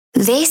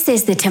This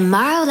is the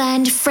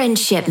Tomorrowland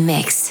Friendship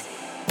Mix.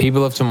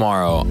 People of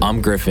Tomorrow, I'm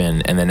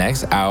Griffin, and the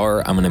next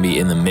hour I'm going to be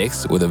in the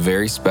mix with a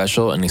very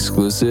special and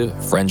exclusive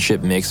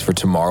friendship mix for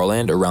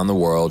Tomorrowland around the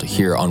world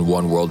here on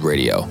One World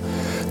Radio.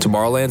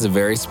 Tomorrowland's a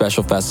very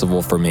special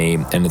festival for me,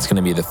 and it's going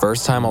to be the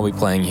first time I'll be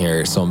playing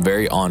here, so I'm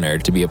very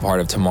honored to be a part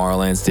of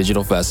Tomorrowland's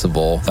digital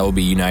festival that will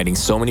be uniting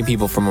so many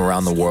people from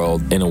around the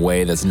world in a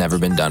way that's never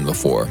been done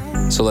before.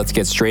 So let's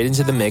get straight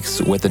into the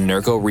mix with the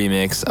Nurko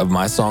remix of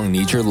my song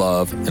Need Your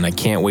Love, and I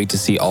can't wait to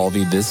see all of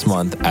you this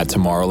month at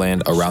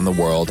Tomorrowland around the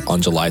world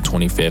on July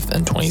 25th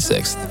and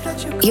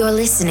 26th. You're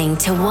listening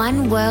to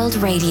One World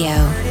Radio.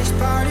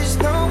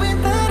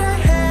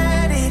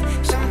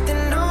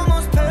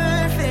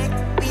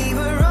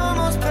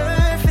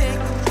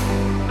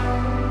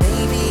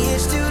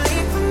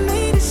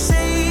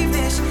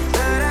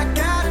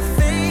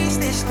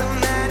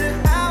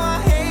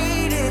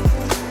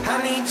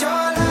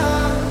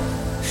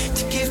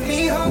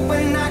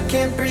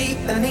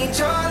 I need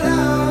your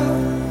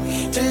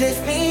love to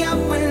lift me up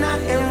when I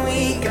am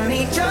weak. I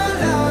need your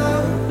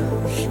love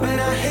when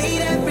I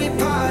hate every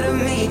part of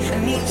me. I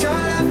need your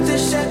love to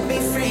set me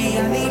free. I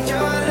need your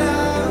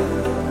love.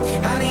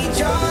 I need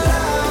your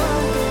love.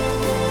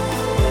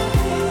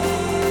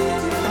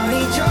 I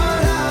need your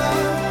love.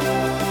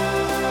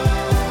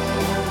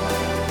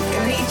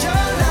 I need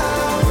your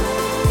love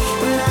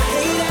when I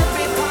hate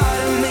every part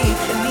of me.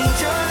 I need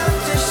your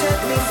love to set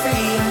me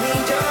free. I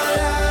need your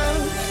love.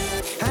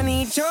 I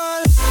need your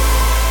love.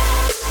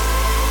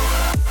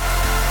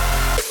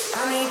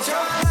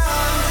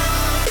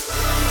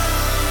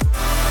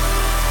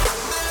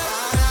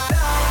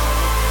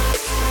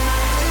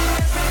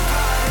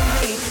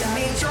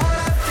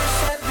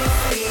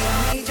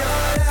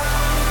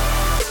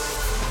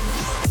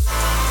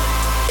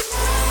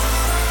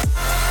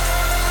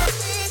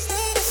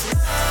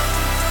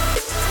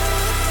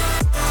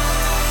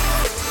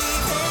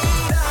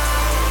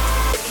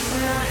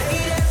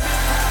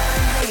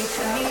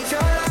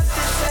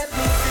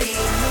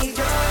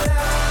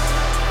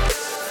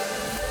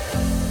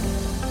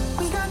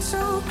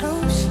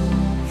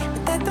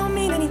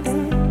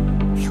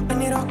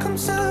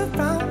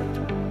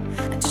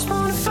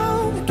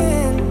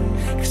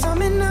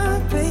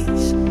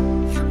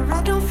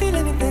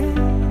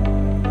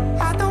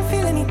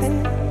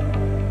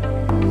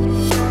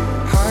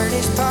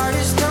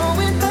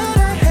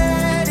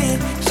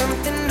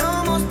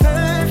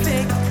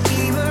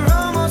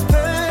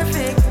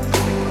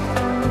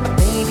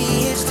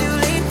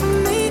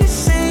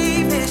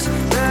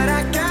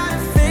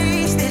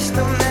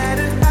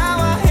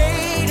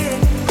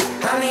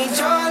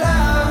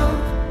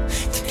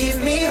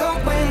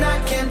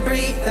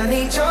 I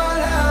need your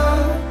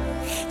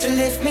love to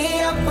lift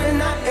me up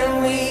when I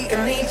am weak.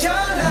 I need your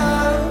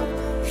love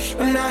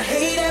when I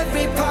hate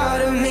every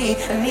part of me.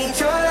 I need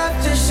your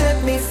love to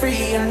set me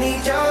free. I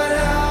need your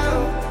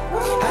love.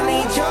 I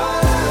need your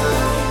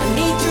love. I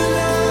need your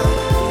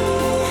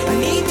love. I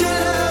need your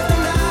love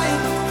tonight.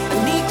 I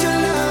need your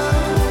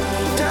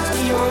love. Just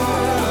your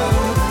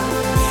love.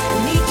 I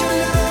need your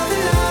love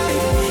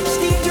tonight. Just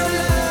need your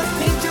love.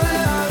 Need your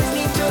love. Just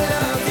need your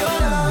love. Your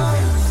love.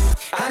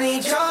 I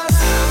need your love.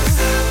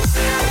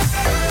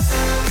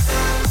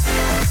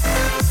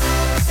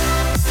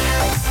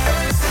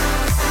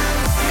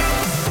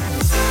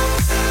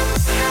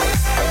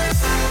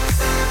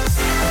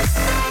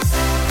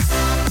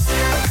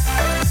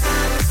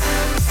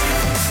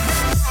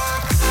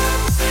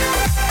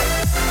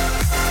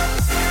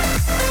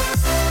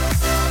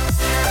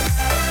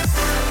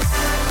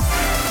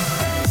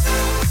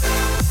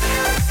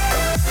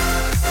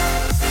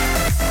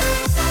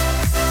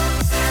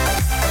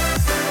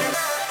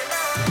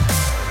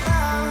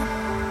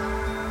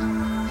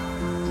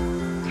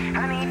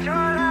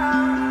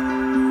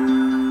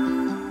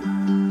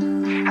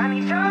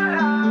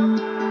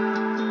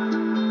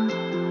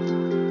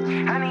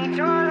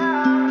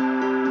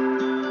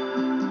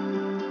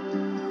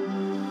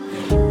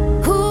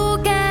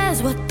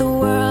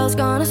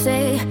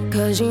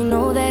 Cause you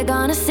know they're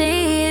gonna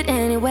say it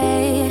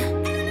anyway.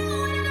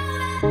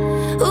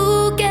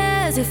 Who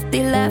cares if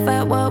they laugh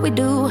at what we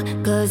do?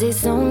 Cause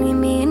it's only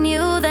me and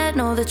you that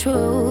know the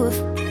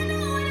truth.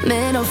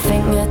 Middle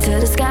finger to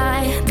the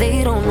sky.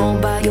 They don't know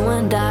about you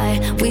and I.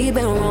 We've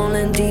been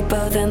rolling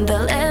deeper than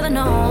they'll ever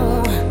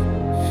know.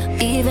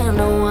 Even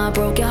though I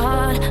broke your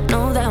heart,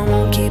 no, that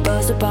won't keep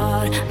us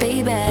apart.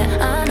 Baby,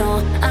 I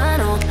know,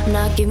 I'm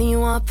not giving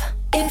you up.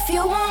 If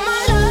you want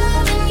my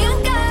love, then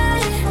you got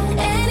it.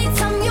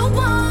 Anytime you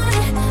want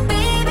it,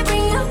 baby,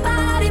 bring your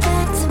body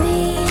back to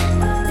me.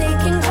 They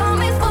can call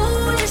me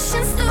foolish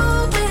and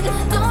stupid.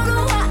 Don't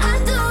know why I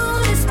do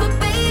this, but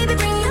baby,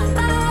 bring your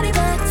body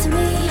back to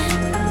me.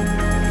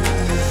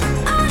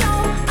 I know,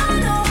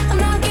 I'm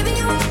not giving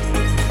you up.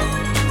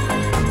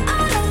 I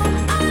know,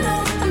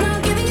 I'm not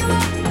giving you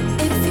up.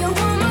 If you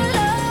want my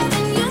love,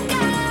 then you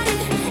got it.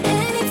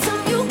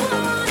 Anytime you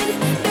want it,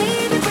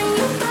 baby, bring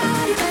your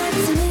body back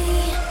to me.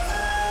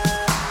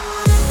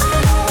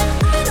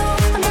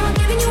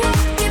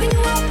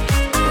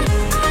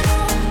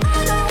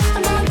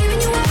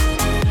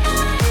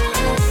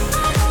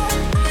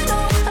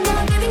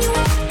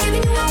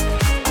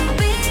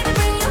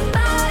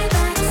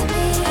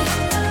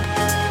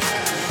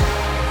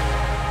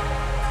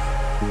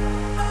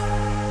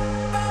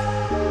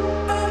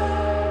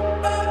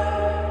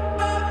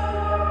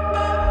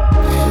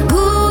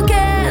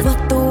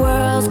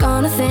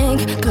 think,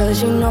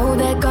 cause you know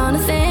they're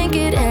gonna think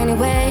it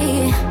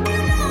anyway.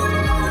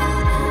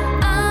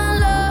 I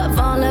love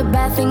all the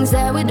bad things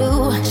that we do.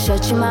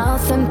 Shut your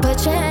mouth and put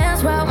your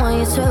hands right on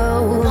your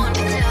toe.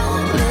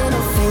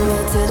 Middle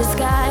finger to the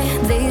sky.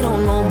 They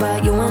don't know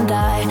about you and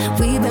I.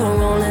 We've been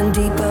rolling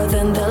deeper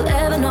than they'll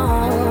ever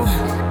know.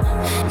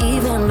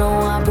 Even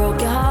though I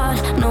broke your heart,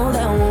 no,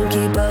 that won't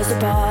keep us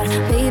apart.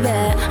 Baby,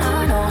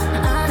 I know,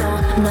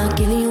 I'm not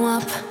giving you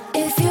up.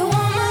 If you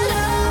want my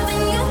love,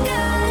 then you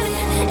got it.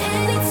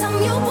 Anytime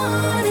you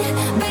want it,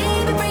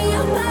 baby, bring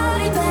your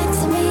body back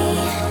to me.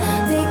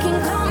 They can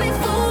call me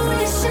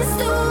foolish and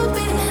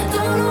stupid.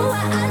 Don't know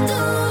why I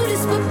do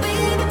this, but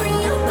baby, bring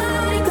your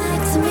body back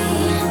to me.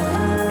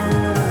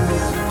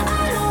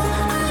 I know,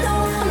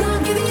 I'm not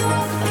giving you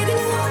up, giving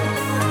you up.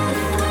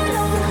 I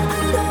know,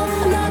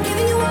 I'm not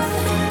giving you up.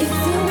 If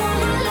you want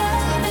my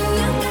love, then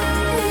you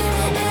got it.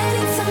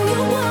 Anytime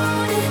you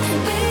want it,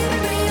 baby,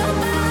 bring your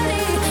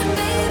body,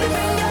 baby,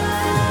 bring your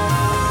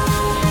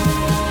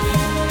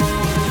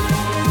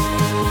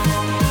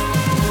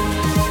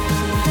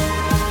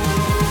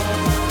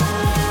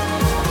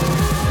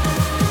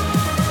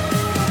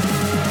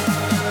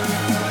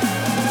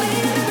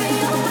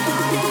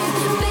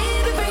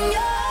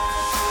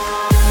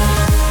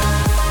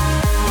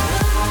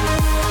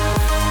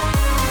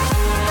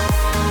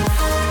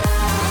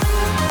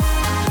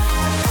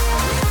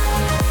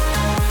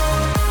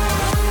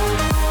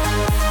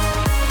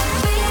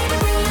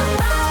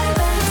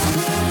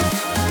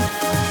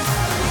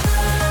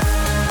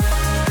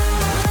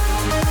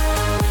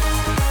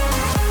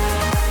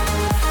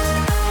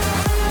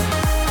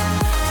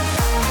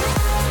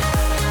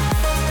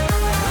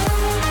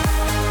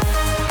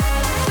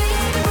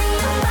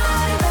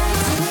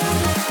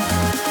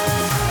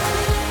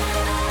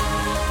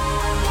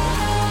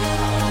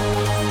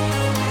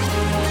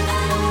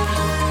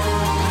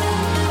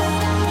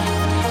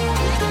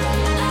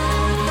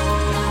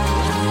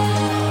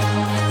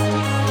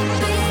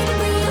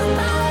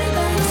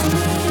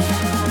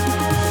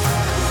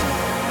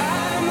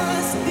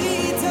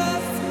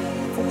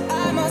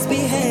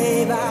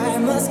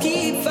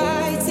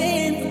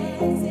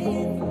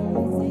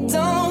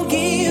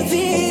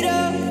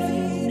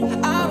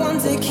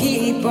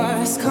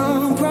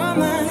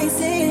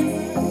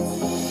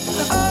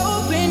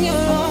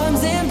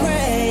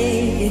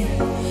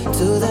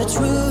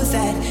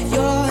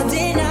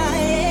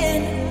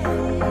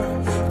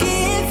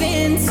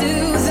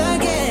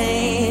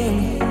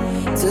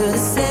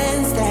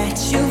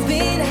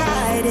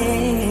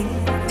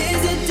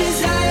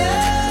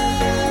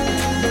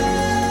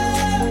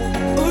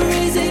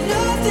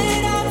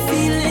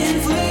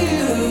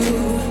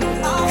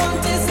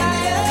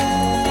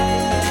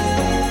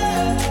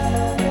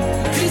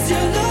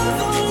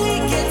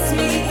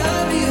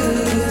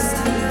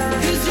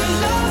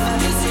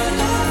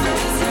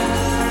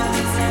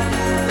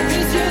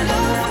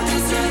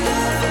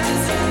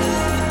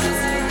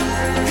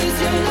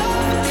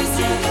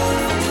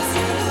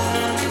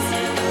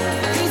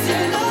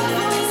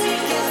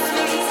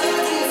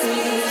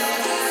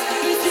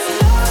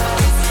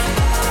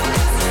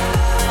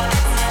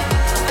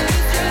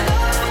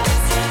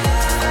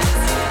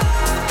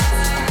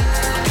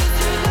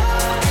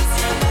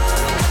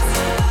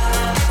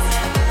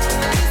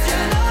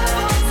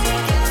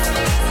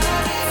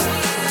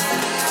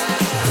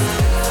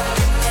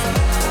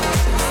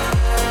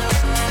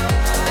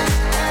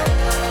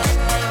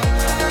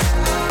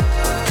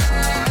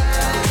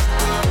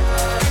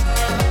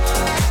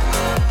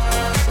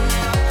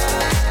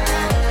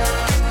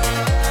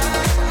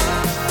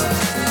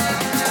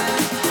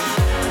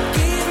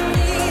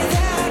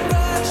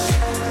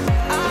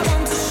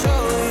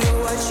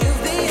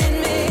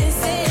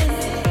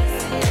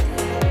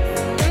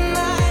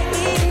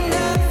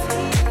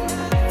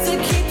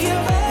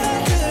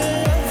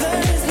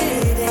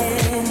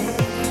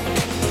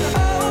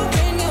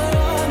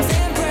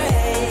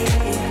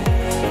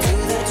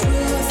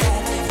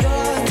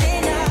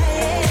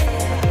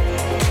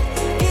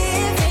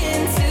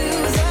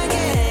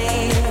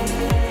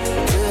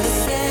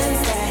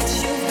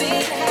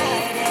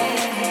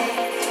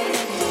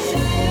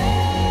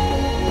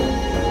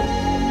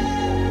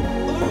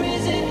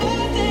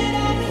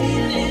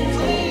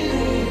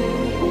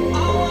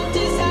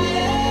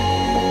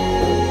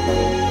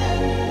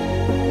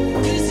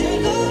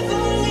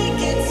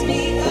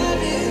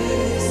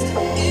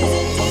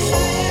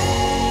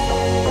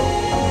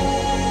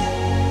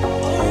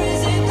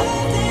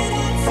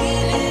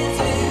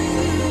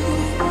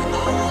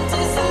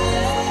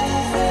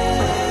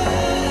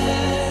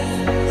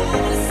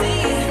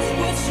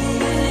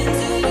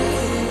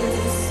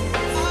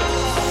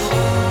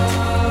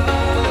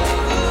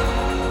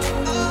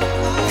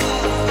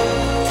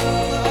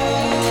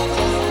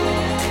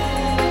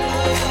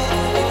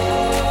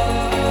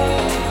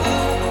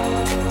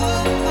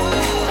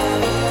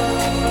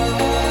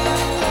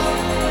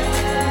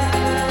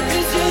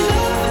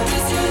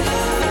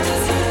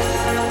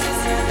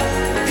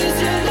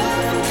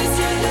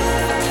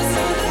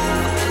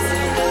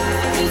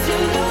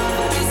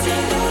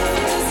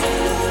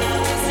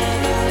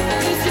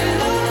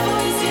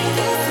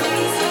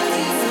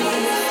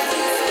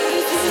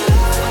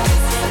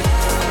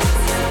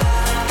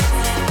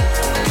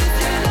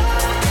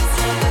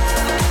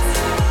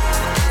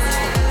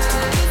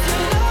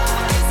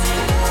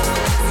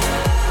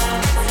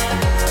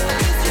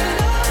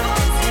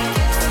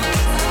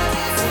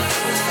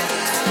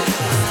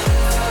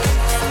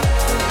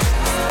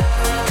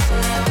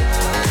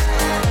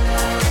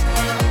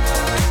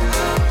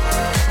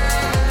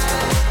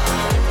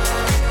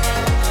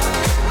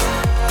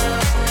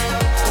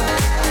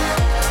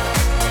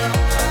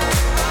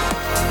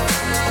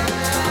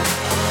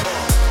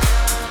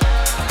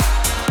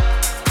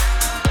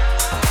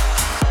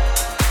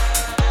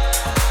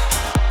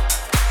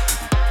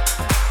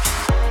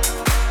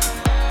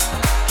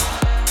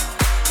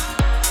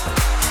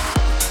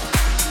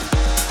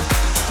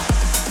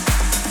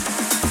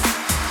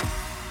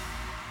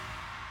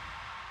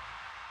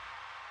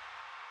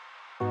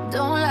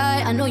Don't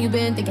lie, I know you've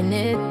been thinking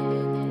it.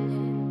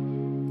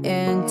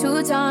 And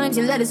 2 times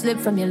you let it slip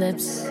from your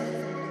lips.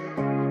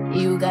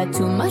 You got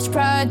too much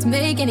pride to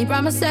make any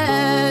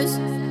promises,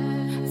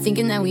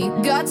 thinking that we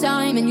got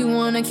time and you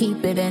wanna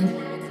keep it in.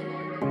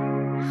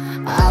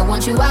 I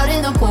want you out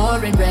in the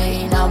pouring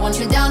rain, I want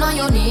you down on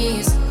your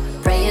knees,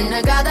 praying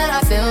to God that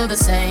I feel the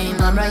same.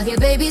 I'm right here,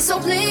 baby, so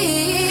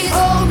please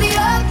hold me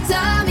up,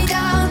 tie me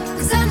down,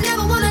 cause I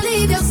never wanna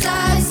leave your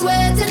side.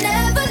 Swear to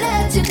never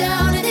let you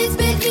down, and it's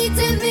been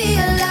eating me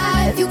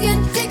alive. You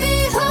can take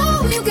me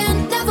home, you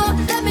can never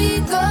let me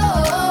go.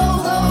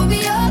 Hold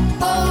me up,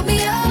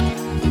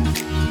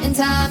 and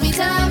tie me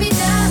down, down.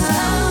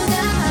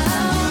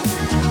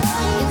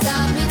 And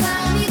tie me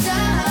down,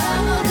 down. And tie me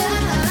down,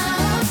 down.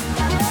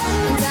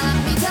 And tie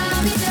me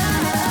down,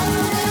 down.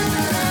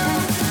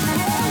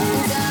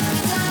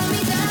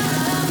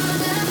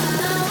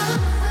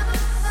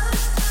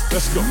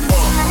 Let's go.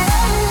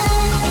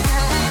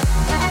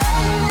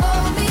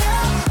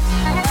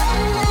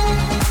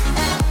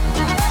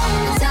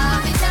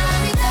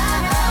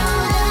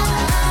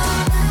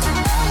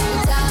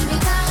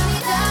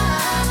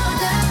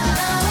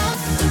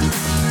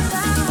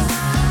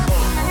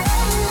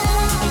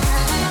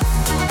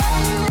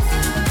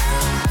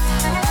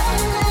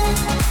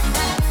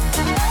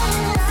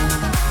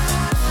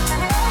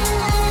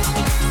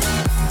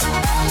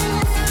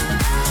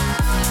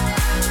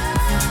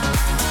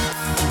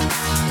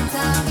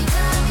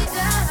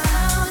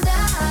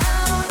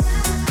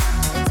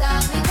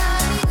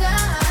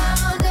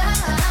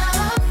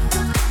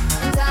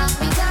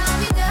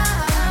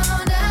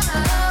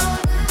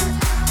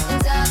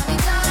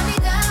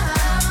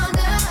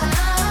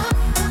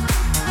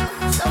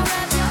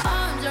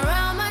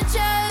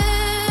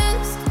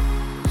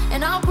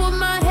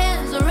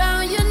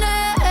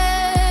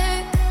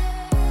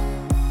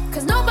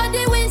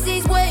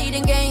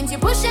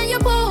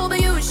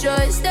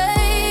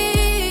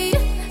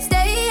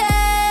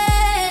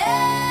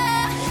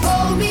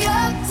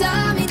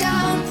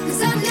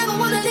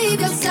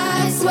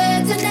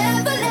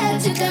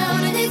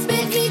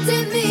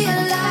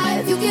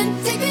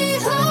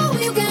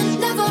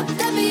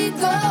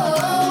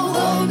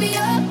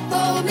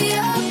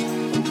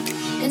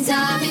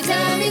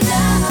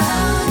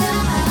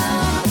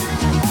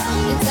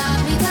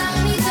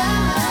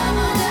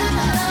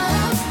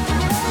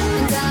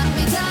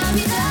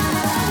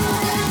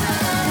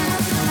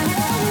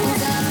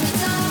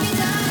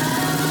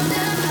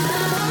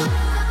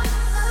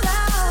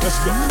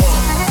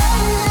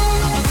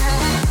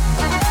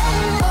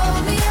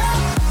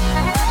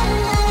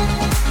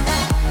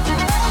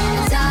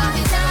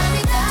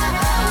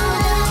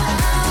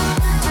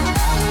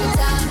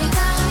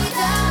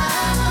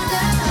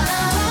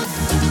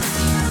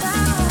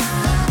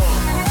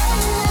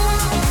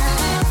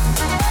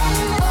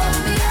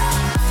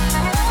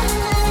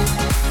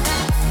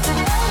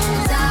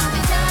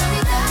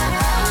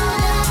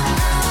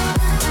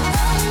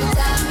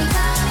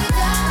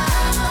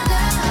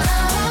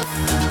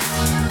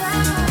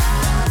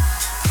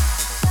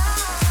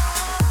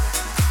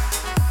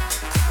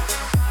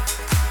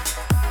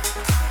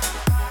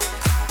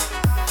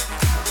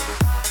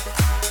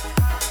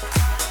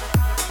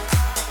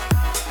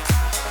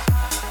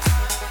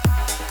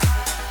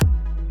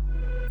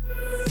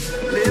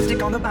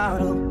 On the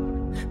bottle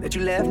that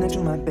you left next to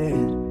my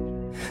bed.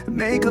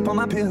 Makeup on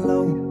my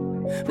pillow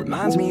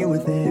reminds me you were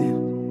there.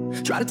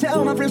 Try to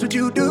tell my friends what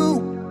you do,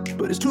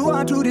 but it's too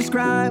hard to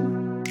describe,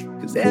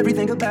 cause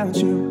everything about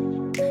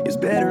you is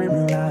better in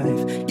real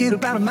life. Get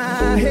up out of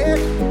my head,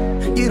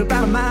 get up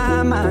out of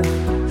my mind.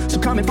 So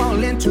come and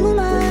fall into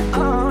my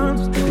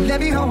arms and let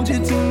me hold you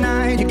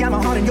tonight. You got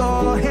my heart in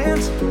your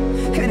hands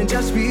and it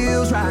just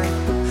feels right.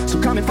 So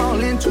come and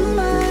fall into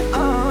my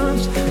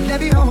arms and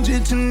let me hold you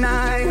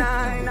tonight.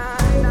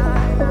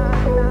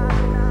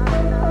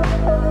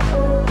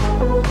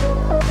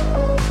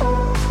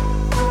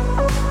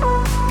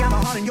 Got my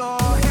heart in your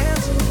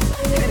hands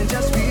and it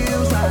just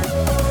feels right.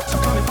 So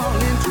come and fall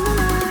into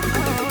my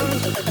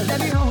arms and let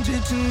me hold you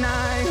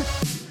tonight.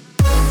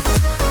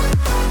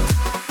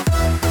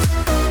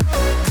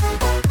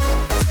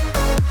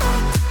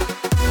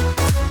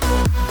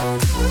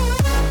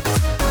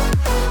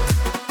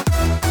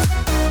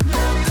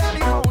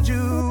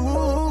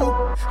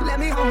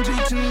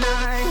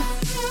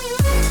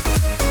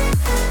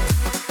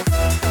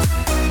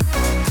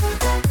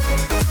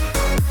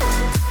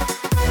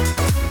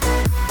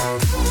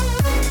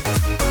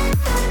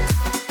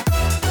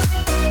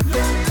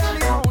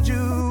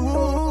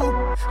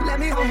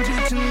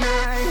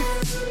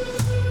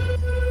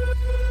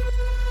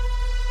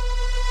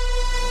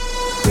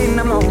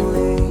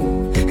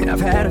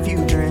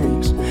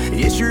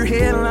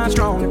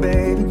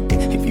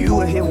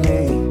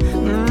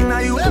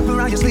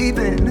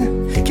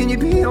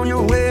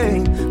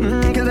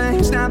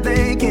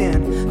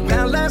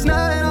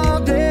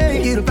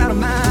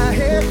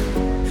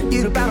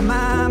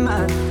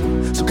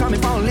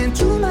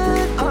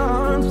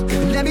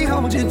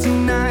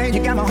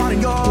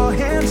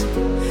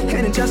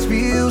 Just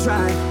feels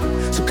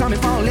right. So come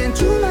and fall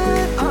into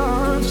my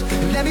arms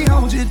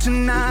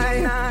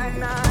tonight.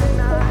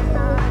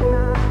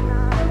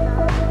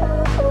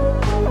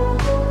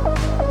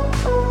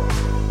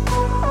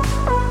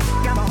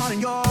 Got my heart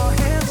in your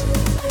hands,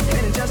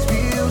 and it just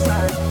feels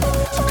right.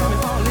 So come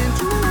and fall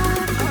into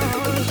mine.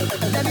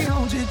 Let me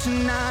hold you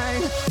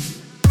tonight.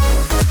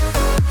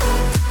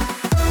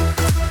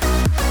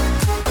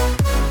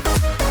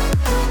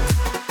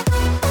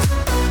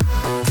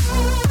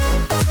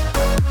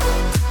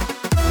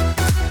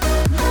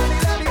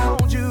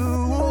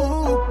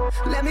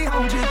 Let me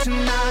hold you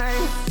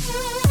tonight.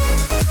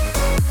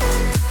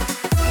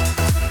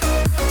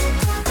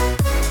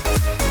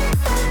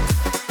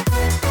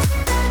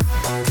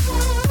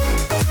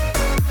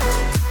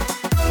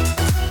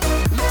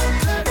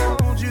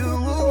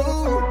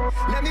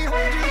 Let me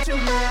hold you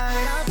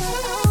tonight.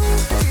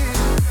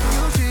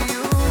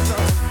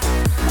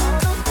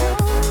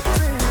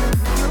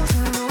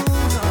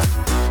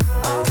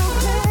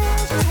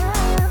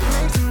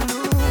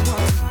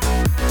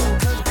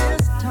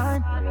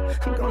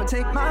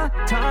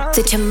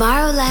 The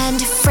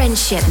Tomorrowland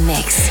Friendship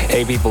Mix.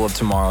 Hey people of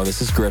Tomorrow,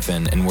 this is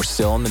Griffin, and we're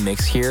still in the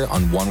mix here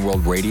on One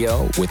World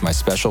Radio with my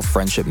special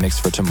Friendship Mix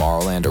for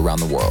Tomorrowland around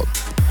the world.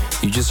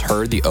 You just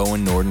heard the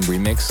Owen Norden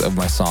remix of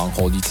my song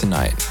Hold You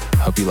Tonight.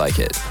 Hope you like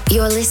it.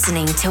 You're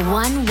listening to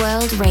One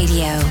World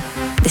Radio,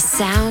 the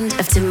sound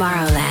of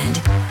Tomorrowland.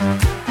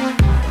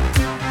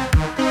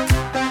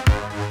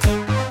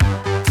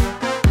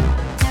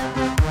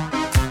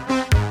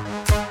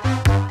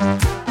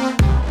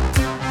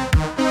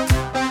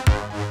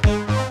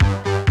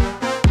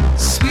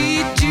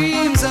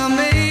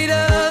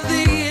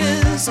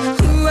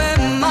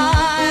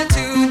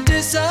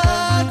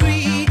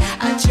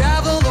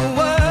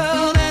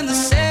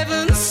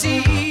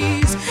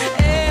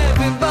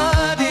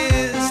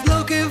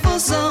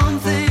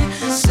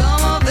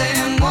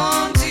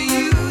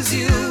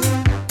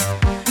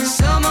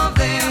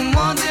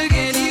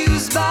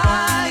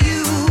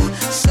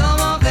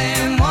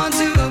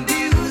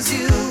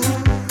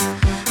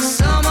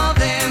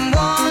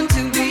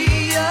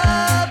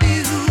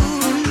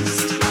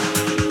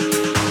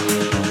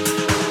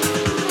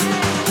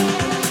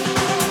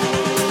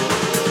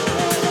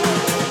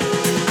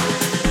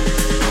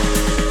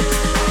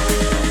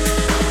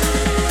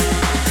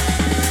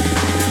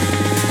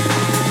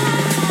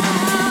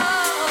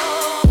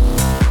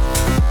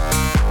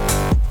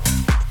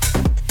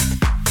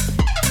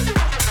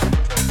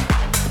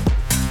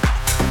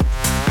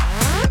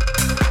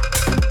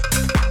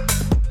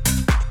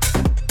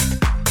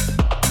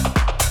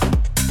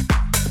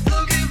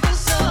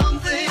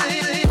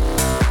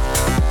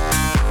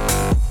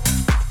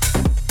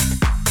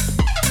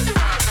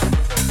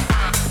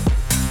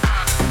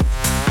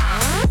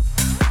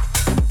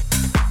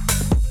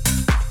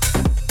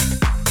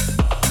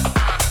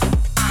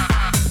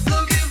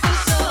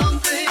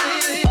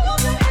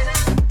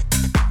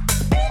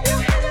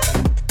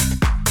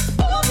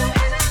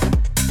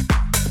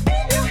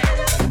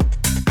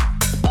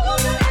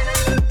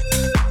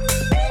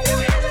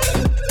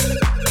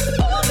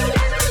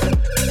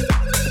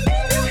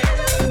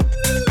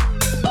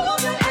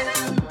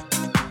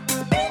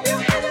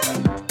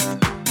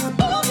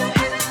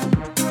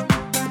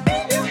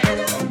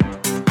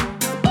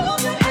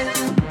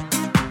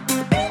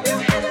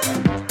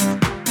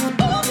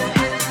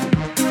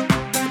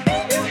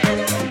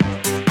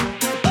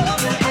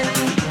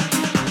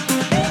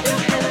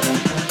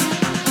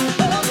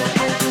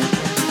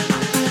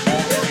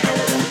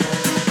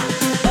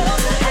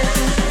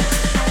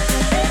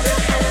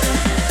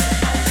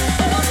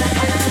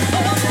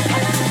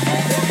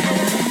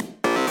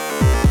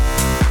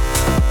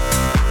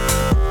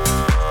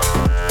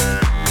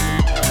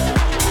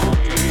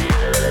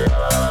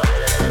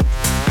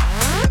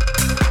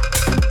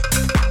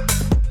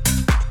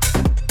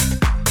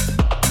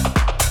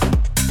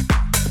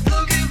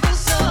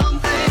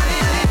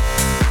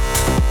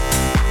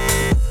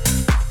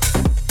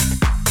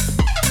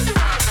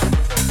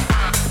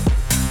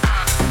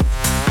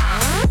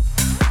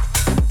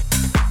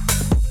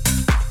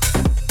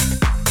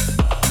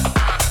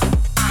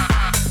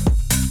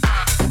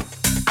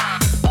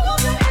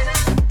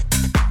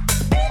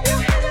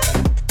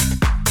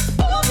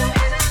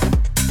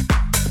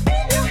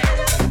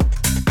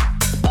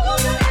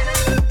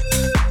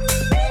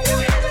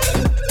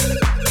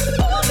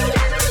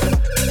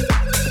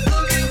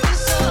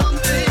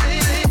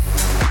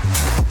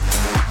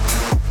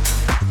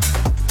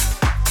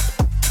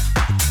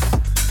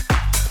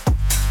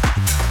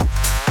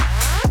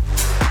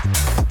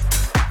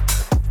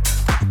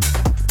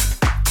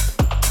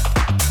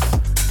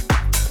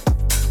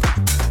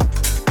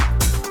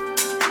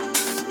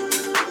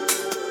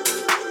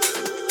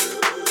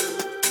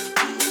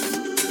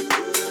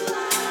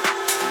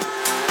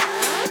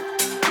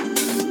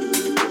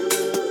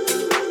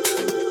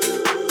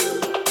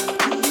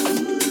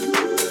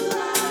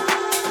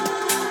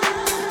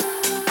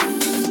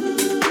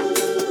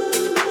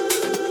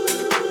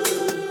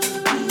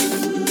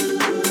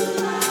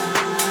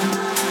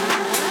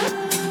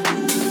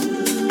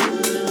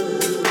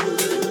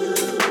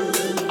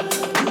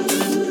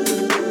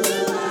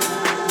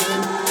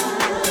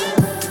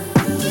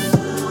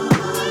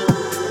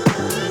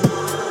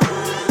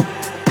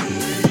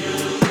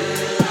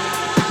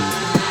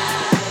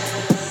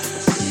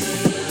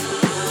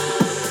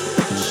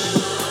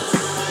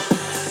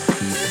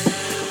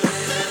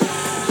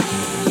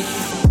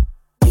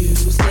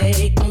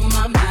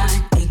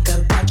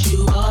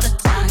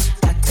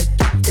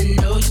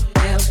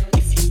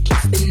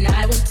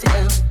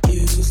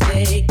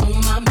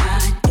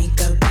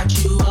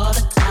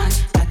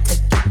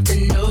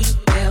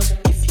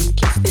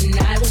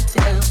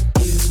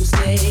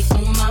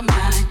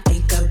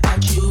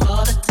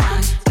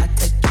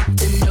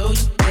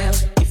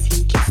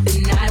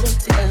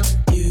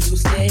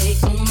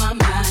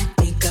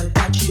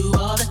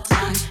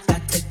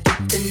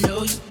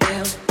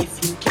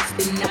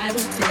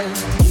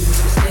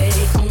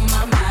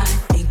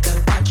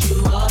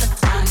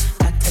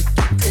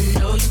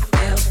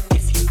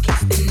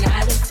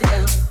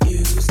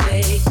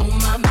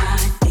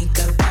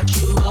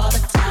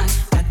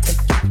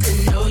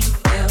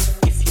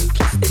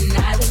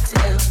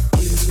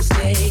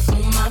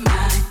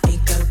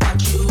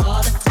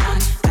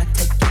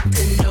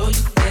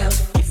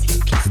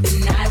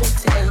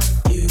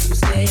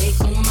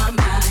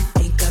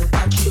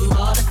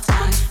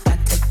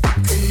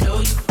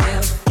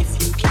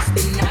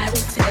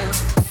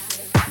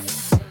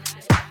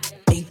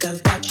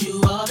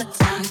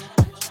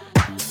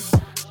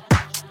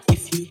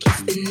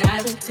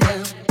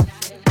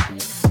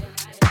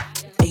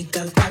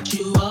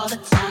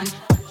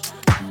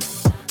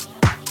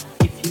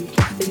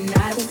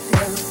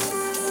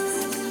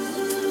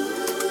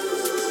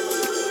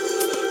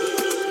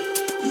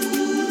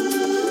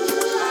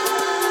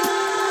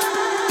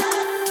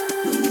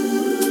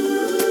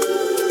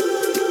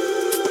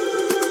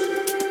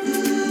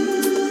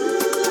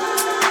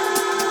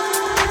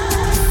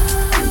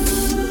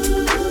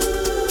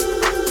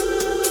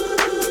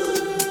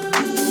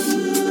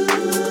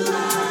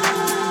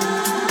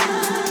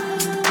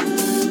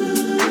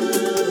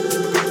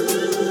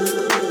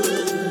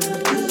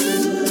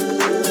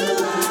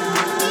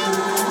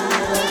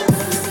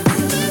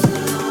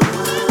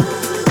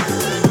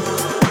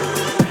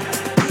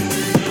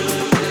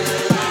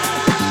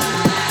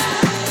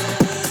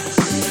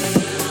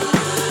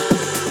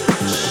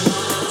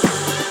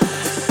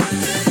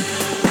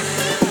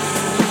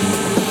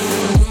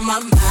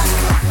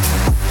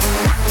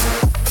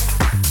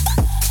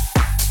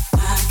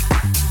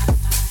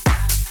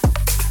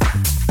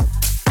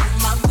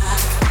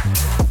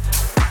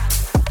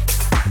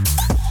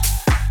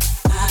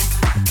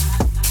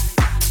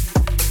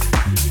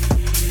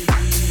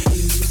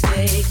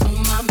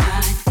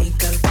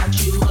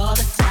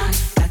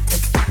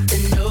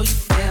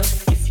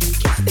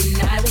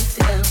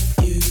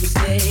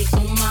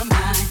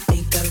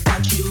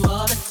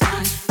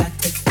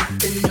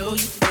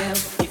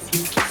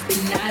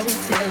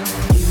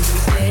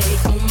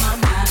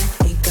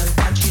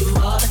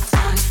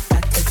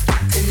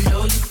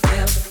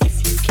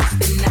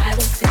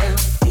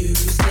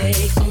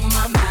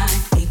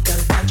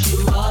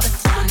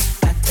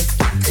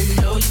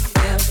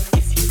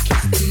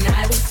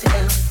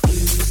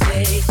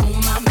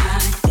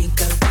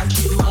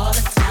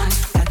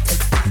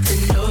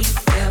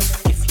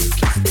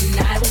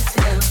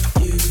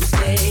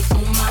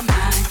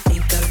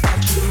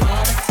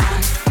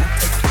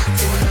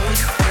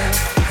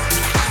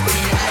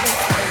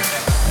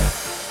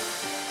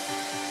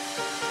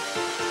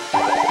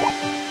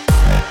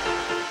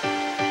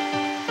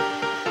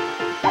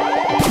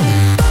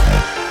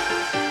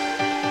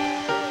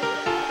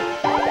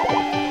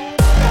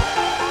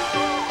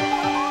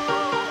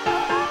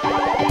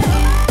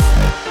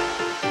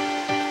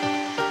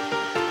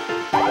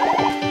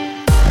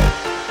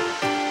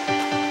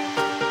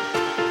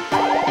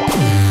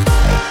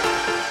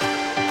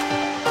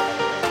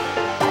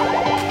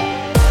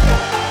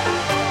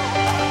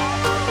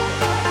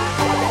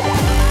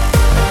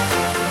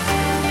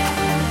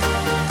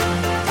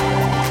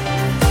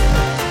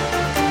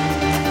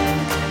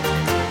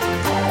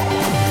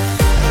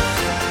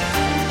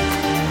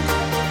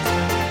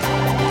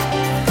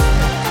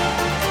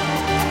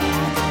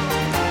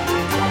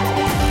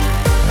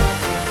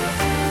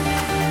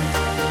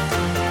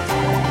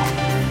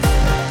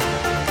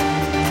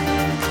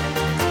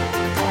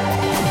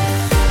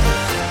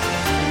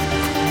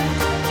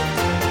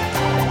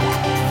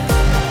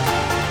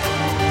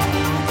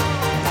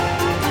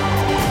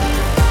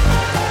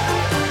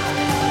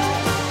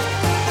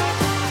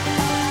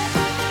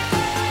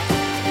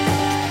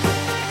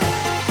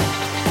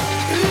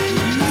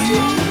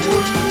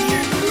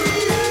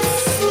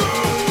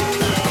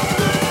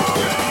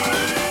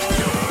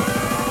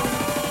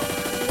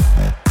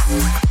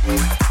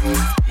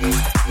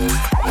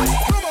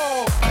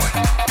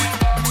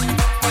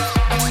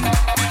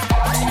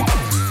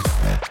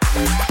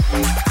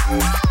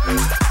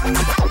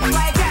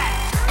 Like that.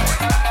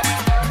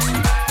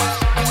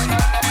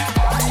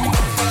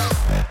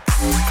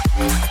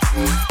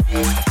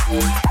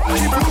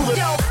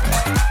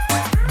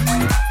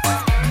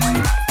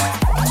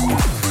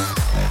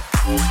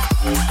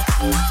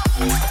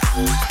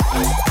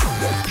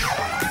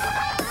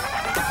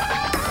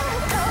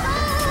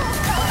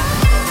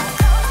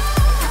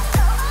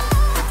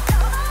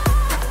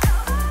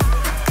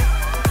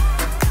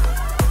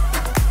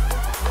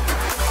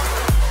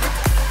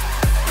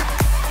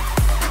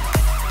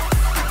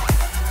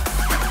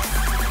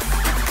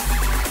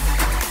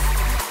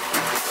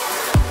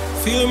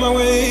 Feeling my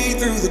way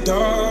through the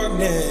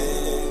darkness,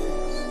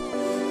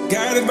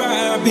 guided by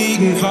a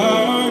beating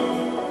heart.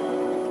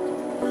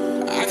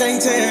 I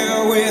can't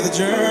tell where the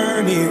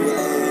journey will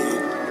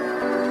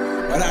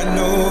end, but I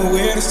know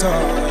where to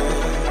start.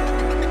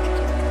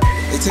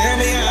 They tell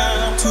me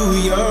I'm too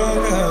young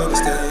to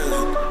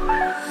understand.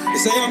 They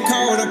say I'm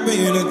caught up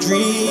in a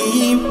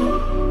dream.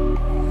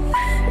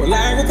 Well,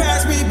 life will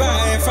pass me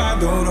by if I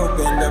don't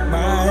open up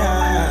my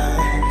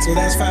eyes, so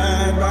that's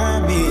fine by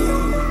me.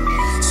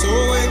 So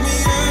wake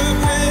me up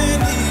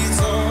when it's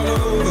all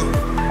over,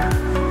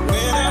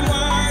 when I'm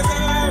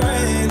wiser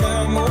and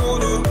I'm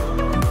older.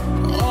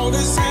 All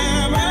this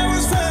time I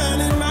was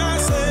finding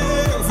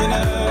myself and I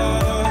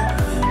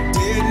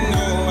didn't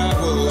know I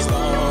was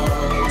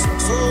lost.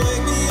 So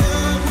wake me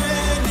up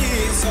when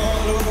it's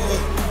all over,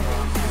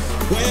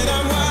 when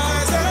I'm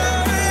wiser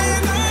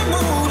and I'm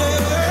older.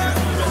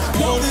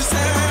 All this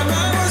time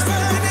I was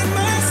finding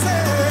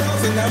myself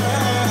and I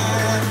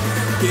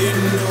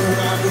didn't know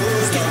I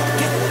was lost.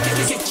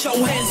 Get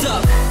your hands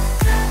up.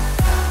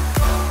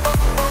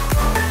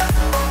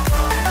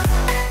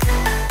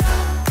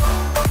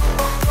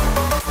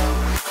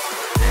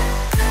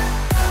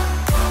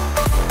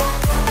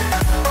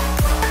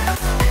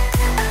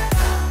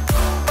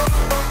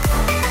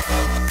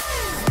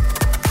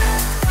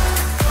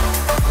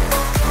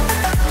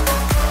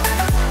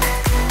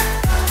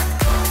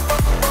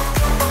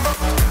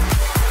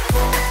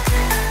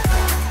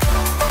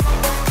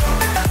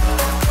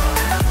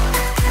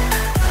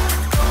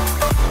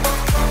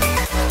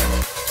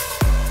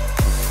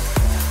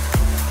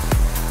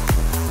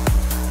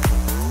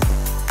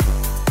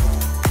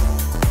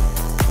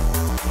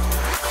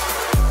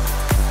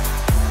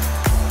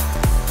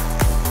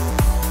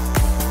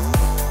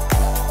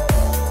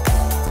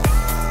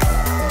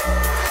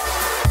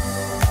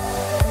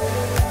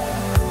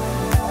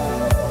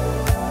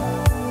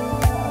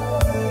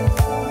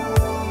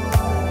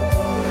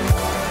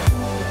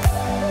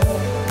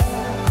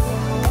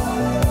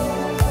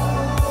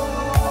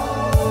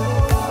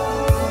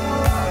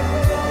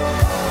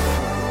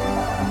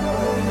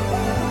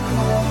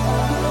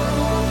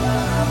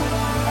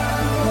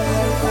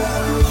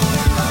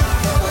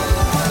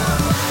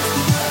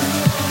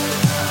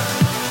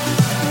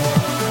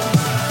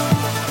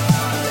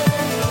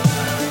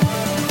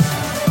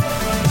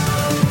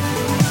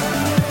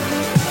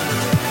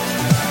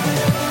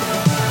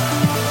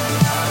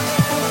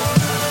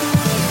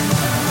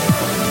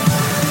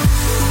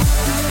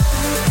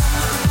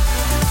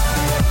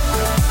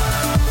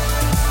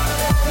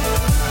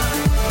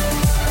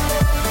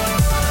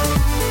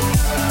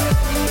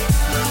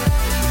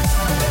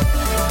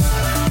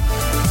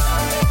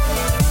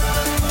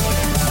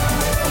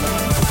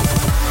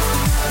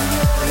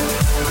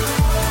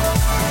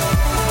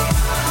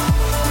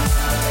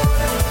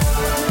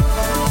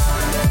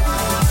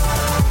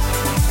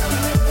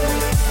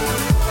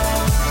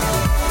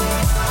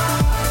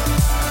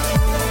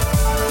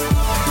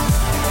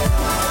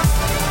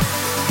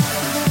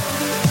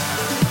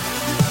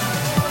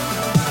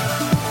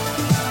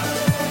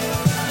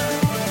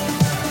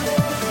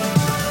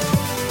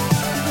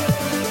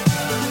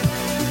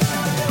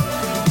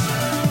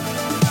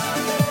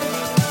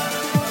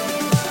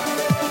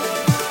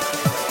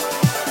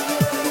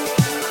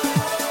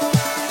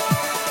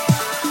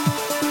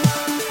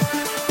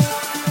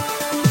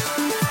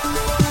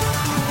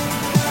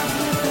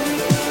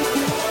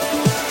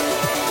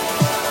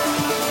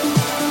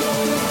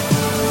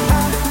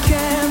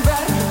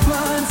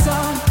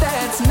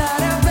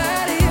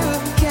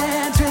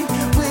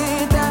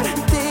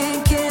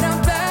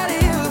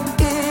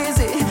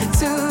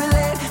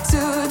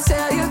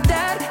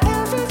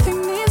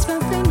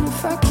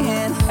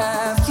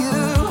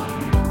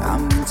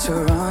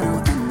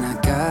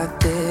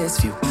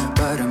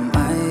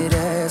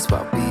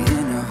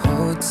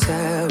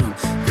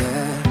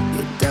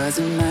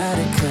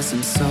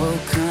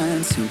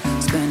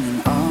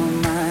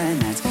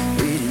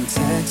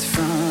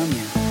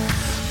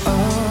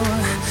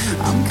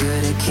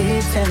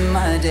 keeping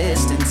my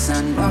distance.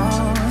 I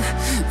know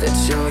that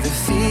you're the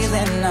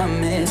feeling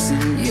I'm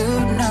missing. You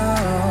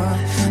know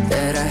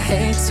that I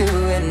hate to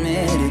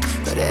admit it,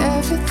 but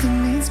everything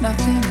means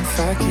nothing if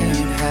I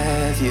can't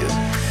have you.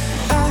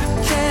 I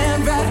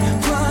can't write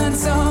one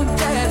song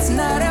that's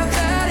not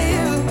about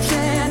you.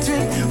 Can't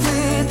drink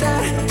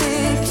without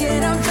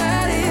thinking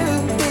about you.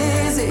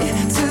 Is it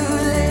too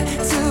late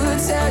to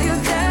tell you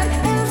that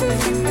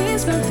everything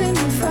means nothing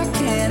if I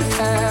can't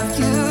have you?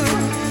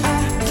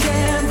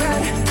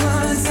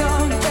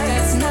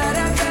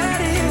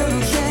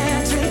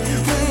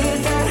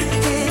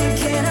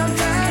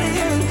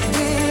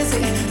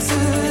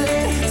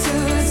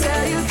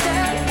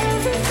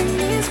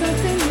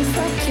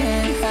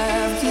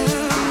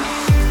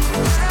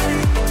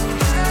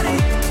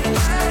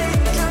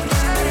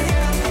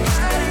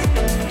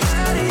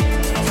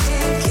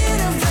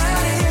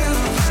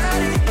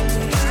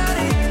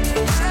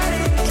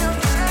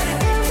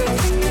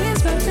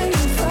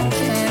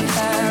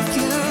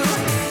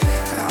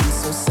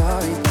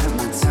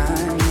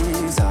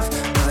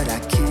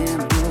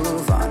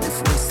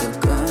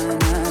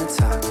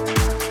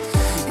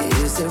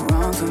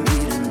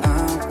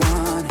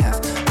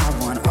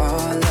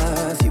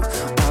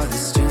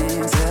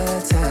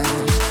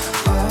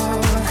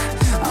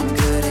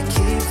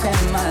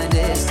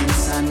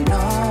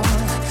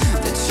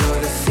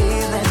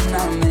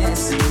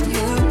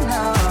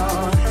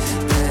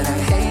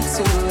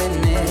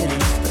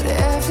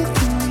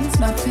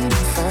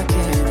 I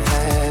can't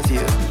have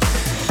you.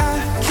 I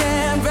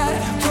can't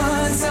write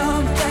one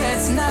song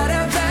that's not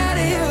about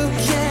you.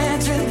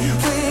 Can't drink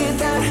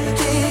without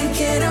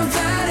thinking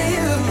about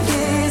you.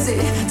 Is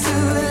it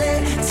too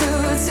late to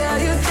tell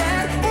you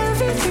that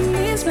everything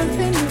means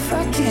nothing if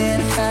I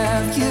can't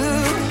have you?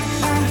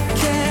 I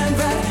can't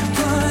write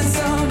one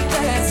song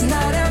that's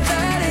not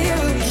about you.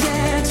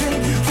 Can't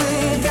drink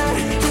without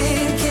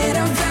thinking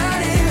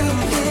about you.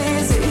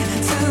 Is it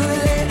too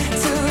late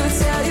to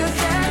tell you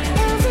that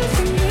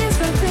everything means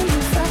nothing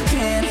if I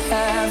can't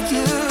have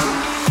you?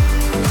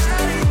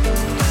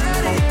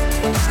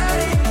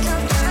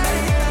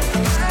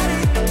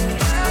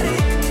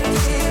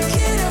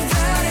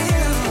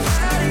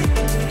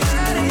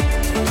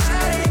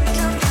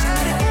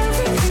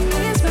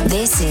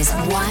 This is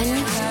One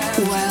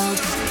World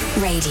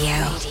Radio.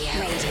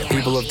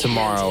 People of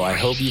tomorrow, I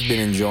hope you've been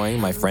enjoying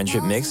my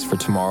friendship mix for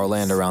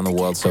Tomorrowland around the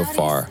world so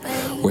far.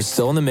 We're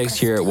still in the mix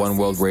here at One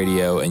World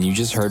Radio, and you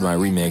just heard my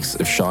remix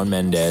of Shawn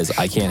Mendes,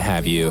 I Can't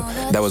Have You.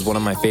 That was one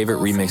of my favorite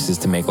remixes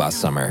to make last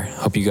summer.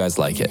 Hope you guys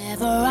like it.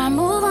 Whenever I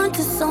move on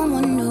to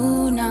someone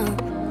new now,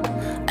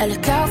 I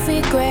look out for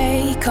your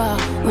grey car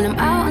when I'm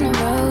out on the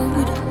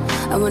road.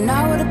 I went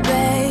out with a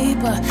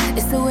paper,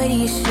 it's the way that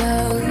you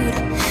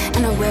showed.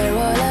 And I wear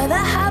all of the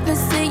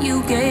habits that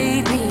you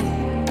gave me,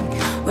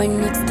 right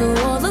next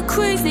to all the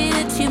crazy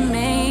that you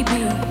made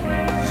me.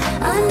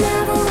 I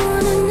never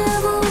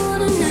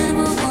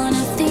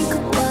wanna think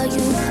about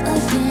you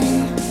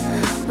again,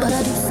 but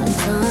I do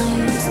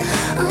sometimes.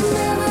 I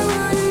never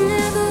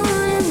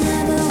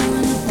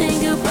wanna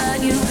think about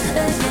you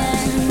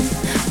again.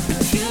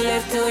 But you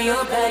left all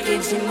your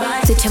baggage in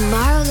my... The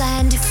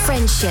Tomorrowland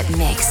Friendship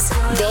Mix.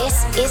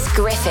 This is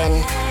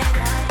Griffin.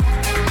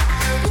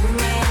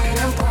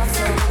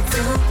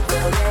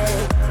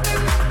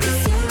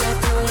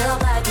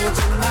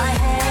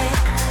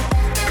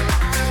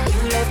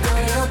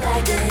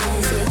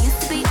 It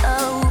used to be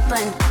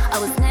open, I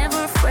was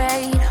never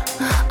afraid.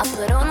 I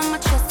put all of my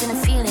trust in a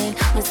feeling.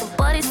 When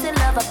somebody said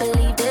love, I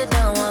believed it.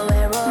 Now I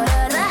wear all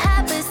of the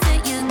habits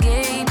that you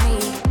gave me,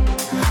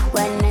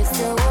 right next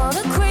to all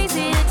the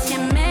crazy that you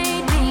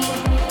made me.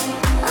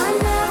 I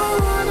never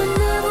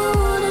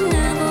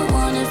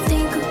wanna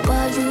think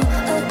about you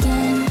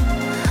again,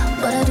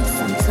 but I do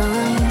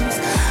sometimes.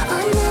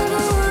 I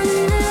never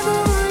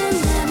wanna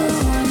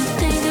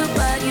think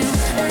about you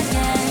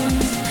again.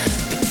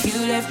 You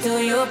left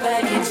all your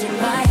baggage in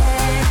my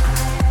head.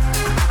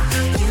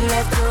 You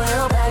left all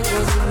your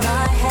baggage in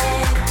my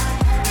head.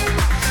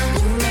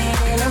 You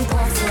made it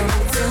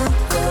impossible to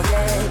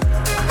forget.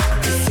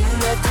 'Cause you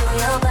left all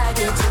your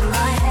baggage in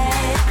my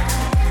head.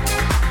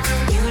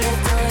 You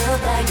left all your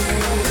baggage.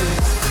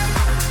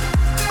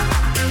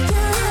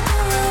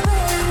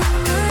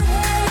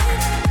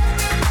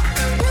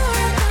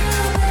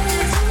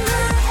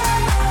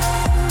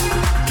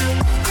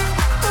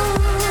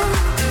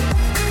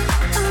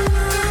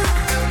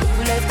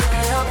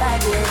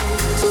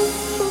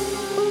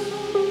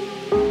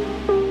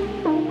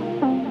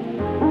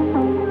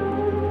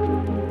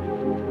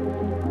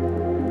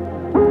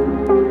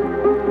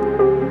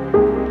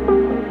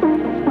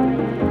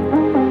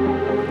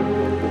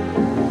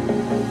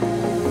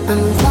 I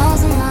move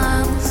miles and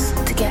miles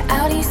to get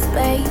out of your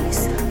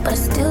space, but I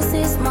still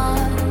see a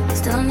smile,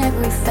 still on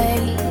every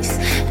face.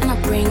 And I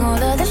bring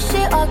all of the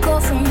shit I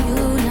got from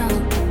you now.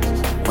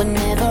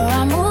 Whenever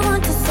I move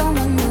on to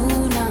someone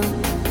new now,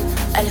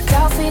 I look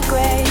out for your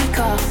grey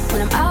car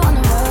when I'm out on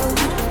the road.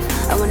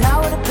 I went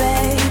out with a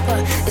paper,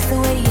 it's the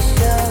way you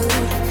showed.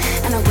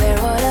 And I wear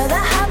all of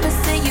the habits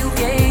that you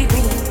gave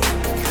me,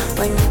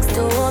 right next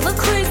to all the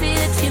crazy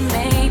that you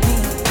made me.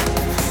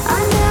 I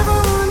never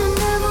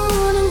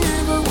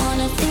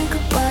wanna think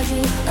about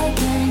you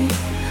again,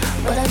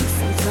 but I do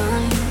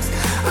sometimes.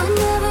 I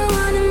never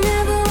wanna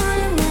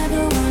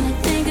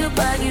think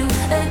about you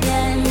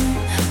again.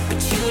 But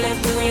you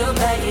left all your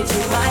baggage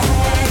in my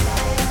head.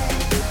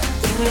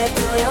 You left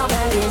all your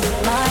baggage in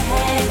my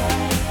head.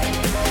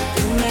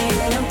 You made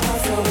it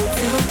impossible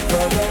to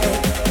forget.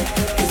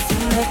 'Cause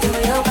you left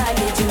all your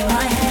baggage in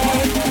my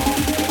head.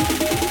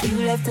 You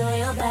left all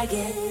your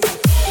baggage.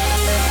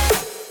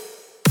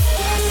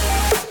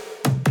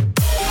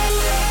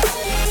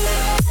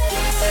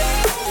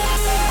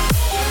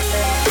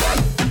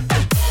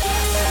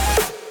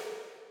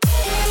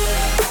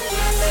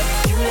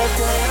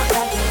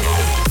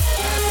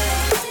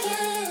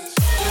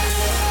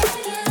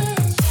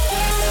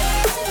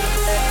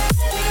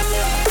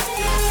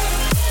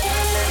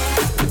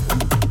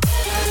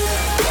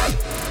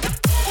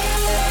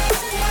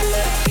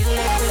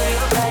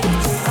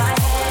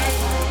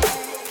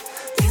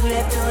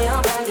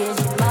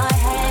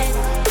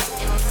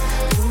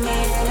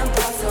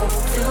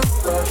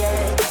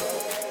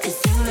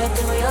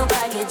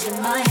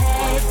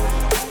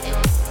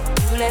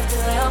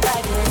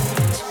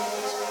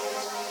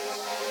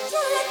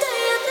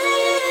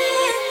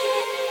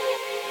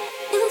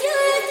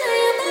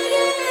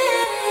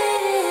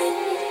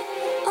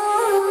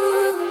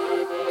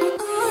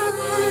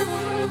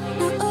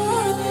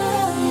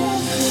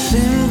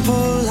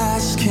 Simple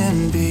as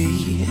can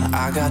be,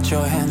 I got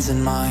your hands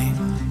in mine.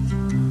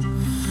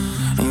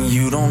 And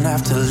you don't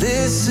have to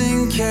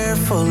listen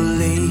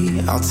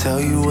carefully. I'll tell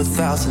you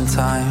 1,000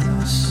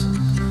 times.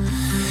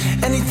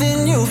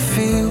 Anything you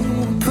feel,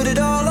 put it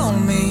all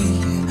on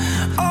me.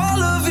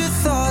 All of your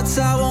thoughts,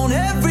 I want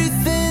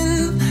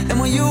everything. And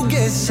when you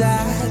get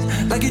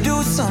sad, like you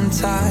do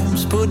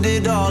sometimes, put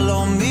it all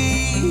on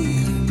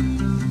me.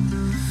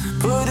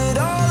 Put it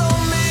all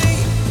on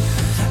me.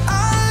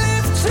 I'll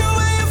lift you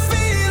when you're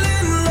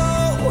feeling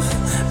low.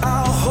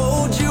 I'll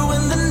hold you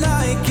when the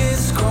night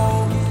gets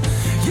cold.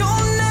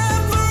 You'll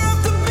never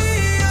have to be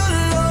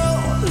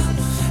alone.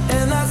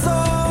 And that's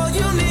all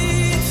you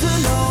need to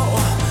know.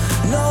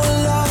 No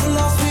love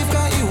lost, we've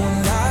got you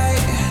and I.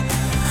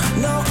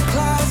 No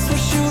clouds,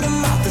 we'll shoot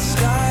 'em out the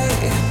sky.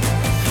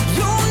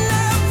 You'll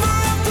never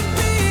have to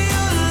be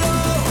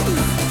alone.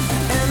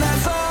 And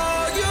that's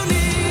all you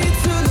need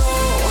to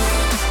know.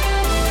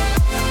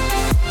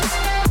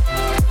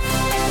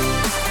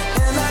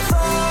 And that's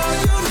all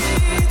you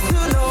need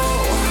to know.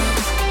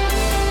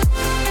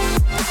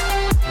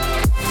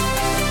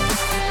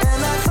 And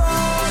that's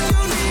all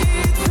you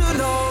need to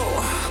know.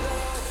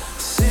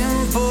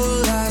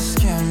 Simple as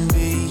can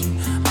be,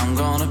 I'm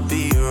gonna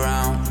be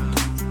around.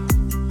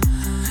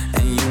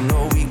 And you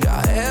know we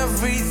got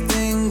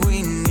everything we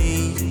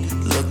need.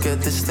 Look at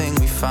this thing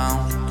we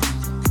found.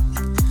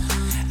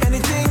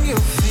 Anything you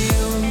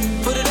feel,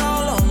 put it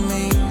all on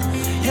me.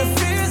 Your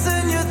fears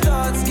and your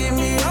thoughts, give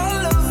me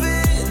all of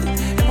it.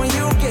 And when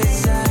you get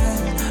sad,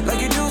 like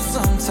you do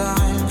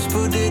sometimes,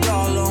 put it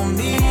all on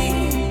me.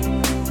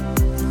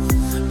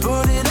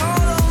 Put it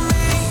all on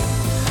me.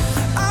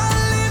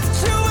 I'll lift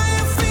you when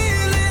you're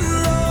feeling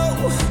low.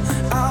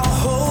 I'll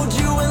hold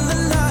you when the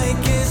night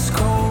gets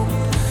cold.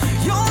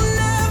 You'll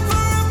never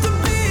have to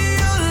be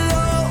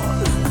alone.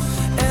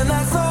 And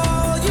that's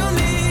all you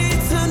need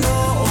to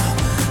know.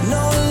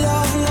 No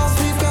love lost,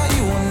 we've got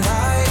you and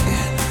I.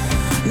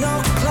 No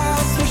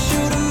clouds, we'll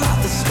shoot 'em out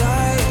the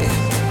sky.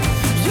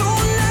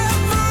 You'll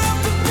never have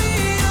to be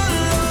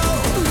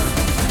alone.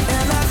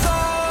 And that's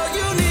all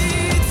you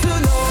need to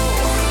know.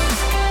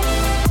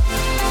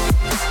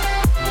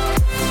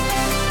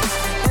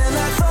 And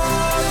that's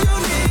all you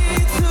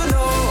need to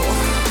know.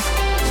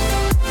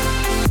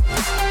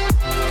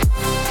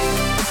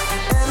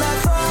 And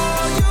that's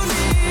all you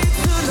need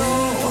to know.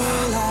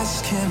 All as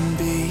can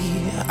be,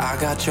 I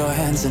got your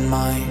hands in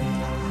mine.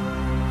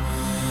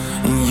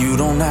 And you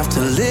don't have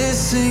to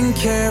listen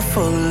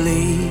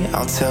carefully.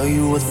 I'll tell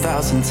you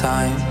 1,000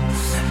 times.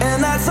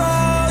 And that's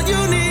all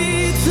you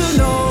need to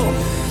know.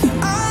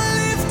 I'll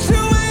lift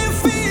you when you're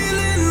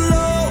feeling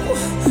low.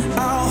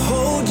 I'll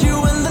hold you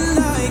when the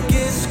night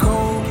gets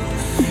cold.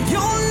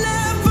 You'll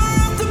never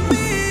have to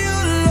be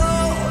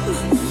alone.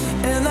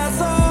 And that's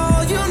all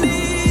you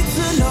need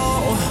to know.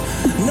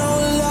 No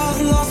love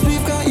lost,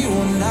 we've got you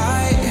and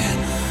I.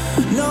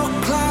 No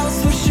clouds,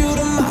 we'll shoot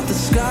 'em out the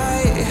sky.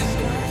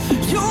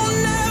 You'll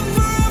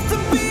never have to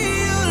be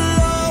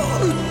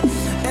alone.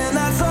 And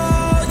that's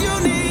all you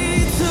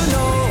need to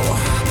know.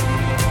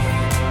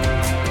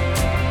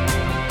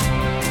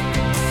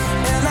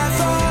 And that's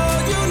all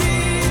you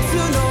need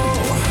to know.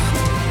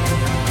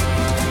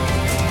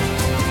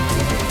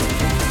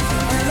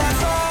 And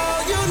that's all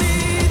you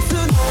need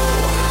to know.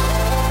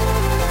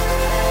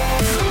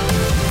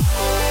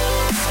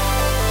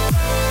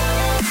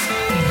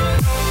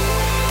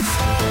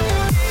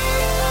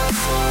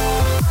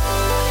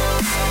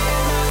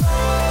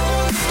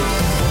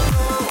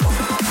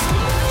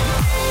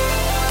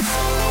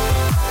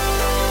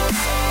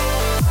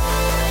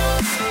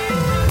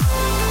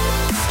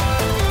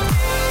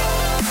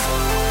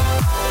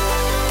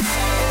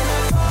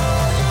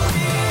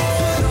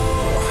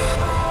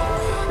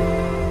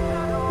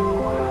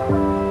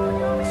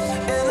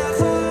 And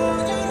that's all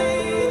you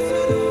need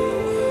to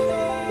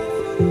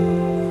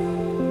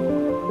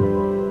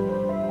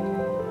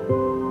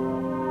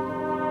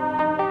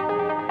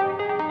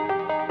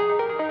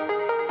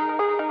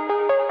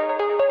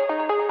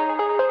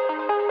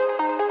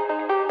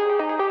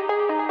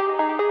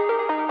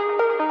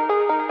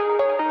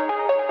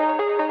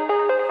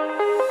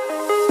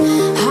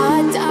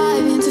I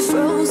dive into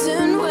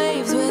frozen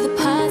waves where the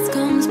past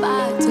comes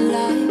back to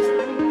life.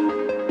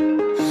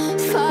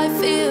 Fight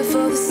fear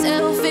for the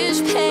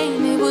selfish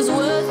pain, it was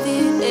worth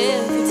it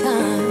every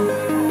time.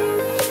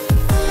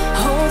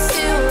 Hold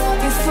still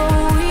right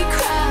before we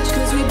crash,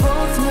 'cause we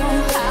both know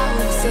how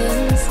it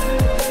ends.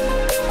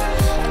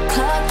 A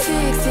clock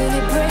ticks till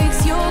it breaks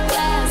your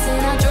glass,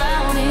 and I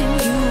drown in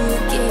you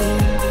again.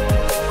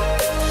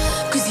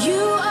 'Cause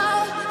you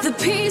are the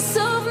piece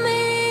of me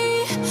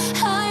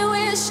I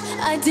wish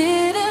I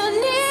didn't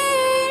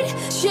need.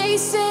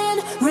 Chasing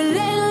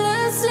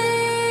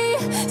relentlessly,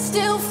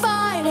 still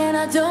fight, and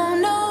I don't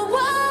know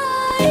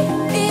why.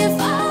 If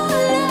our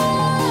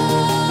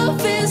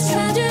love is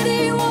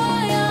tragedy,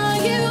 why are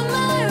you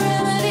my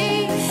remedy?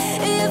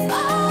 If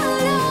our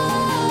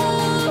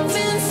love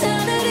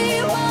insanity,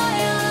 why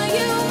are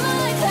you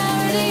my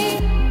clarity?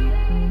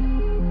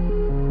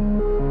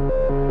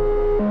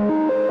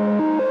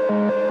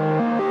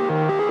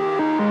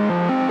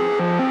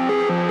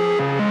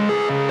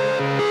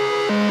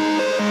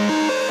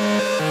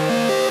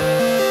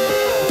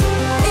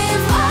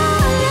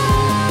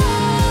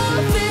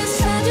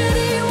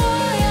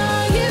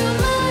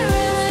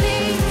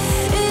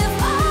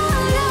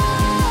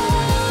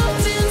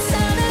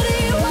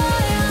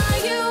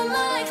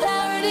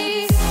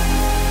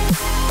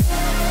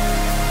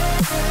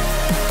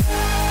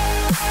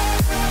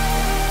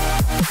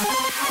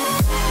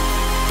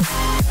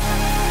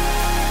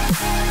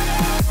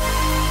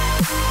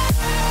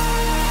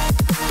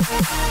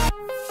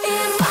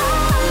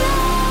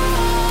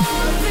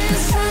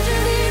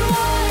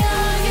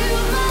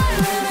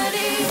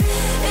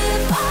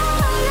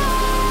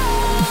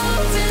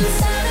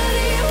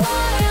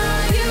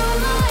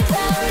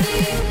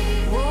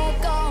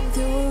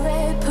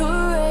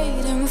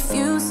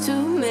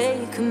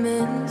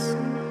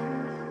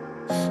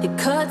 It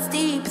cuts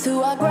deep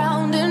through our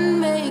ground and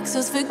makes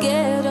us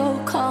forget all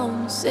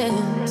common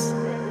sense.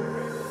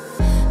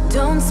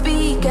 Don't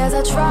speak as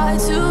I try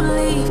to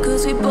leave,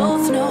 'cause we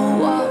both know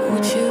what we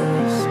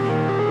choose.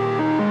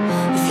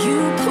 If you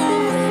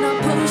pull, then I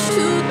push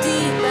too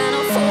deep and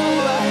I'll fall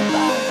right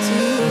back to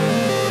you.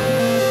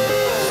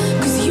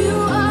 'Cause you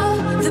are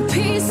the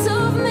piece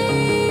of me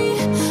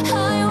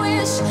I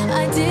wish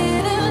I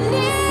didn't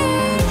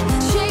need.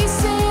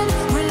 Chasing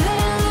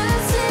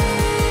relentlessly,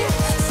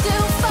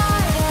 still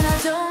fight and I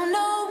don't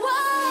know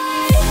why.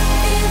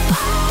 If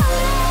our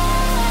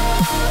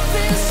love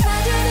is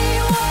tragedy,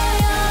 why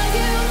are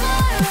you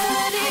my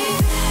remedy?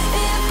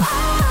 If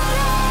our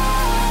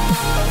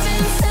love is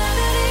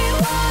insanity,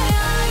 why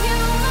are you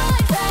my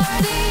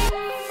parody?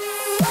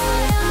 Why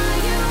are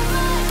you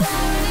my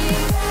parody?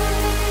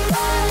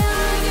 Why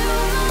are you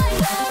my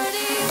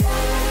parody?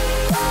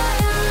 Why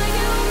are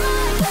you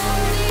my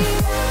parody?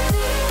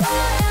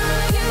 Why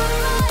are you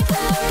my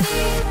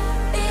parody?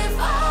 If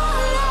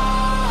our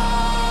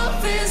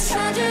love is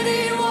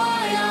tragedy,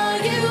 why are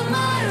you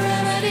my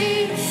remedy?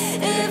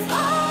 If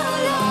our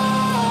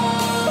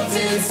love is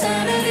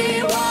insanity,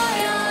 why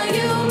are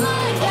you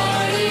my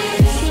parody?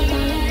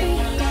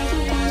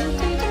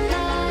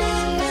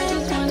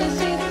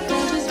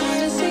 Just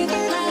wanna see the light. Just wanna see the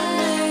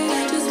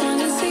light. Just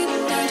wanna see the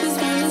light. Just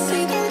wanna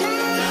see the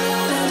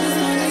light. Just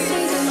wanna see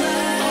the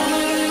light.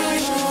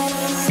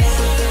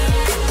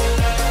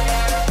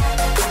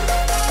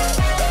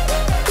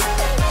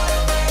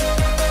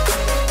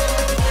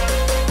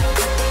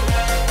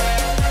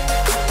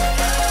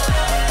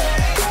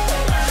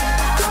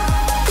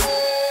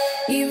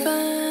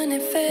 Even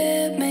if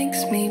it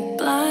makes me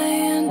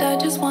blind, I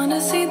just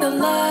wanna see the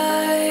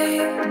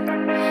light.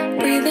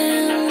 Breathe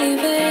in,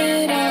 leave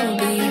it all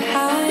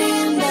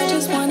behind. I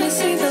just wanna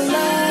see the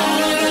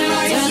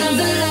light. Turn up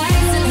the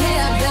lights in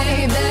here,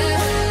 baby.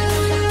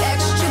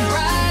 Extra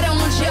bright, I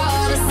want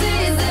y'all to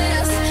see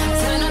this.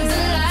 Turn up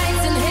the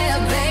lights in here,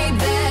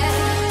 baby.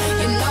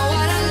 You know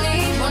what I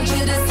need. Want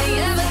you to see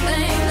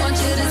everything. Want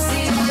you to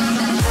see everything.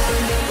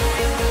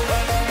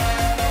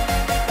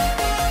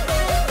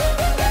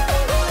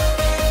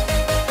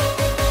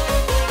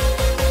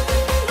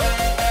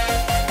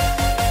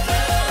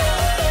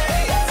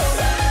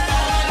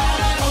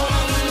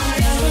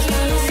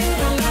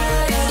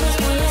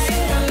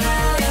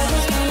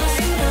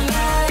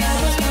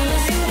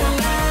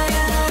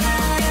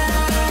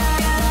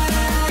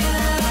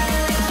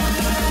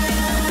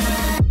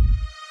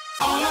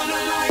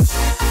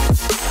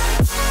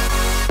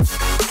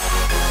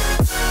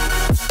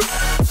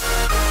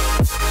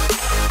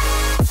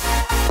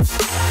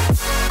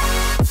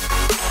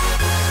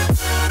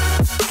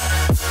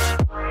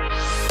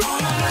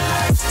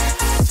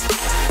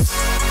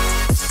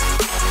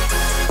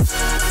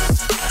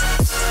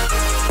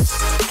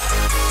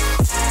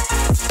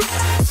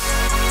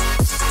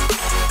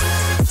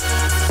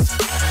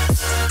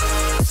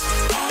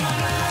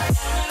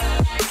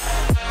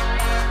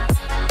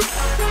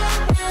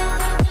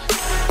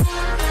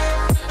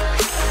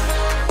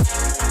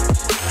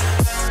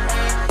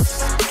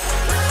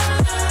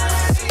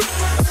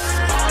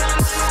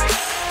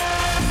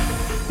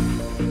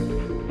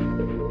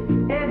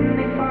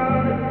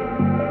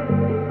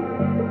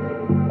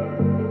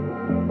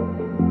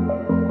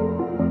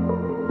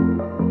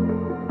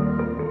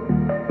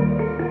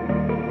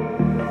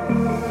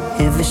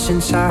 Ever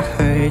since I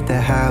heard the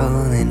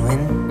howling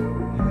wind,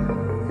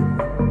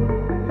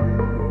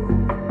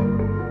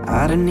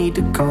 I don't need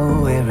to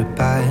go where it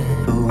by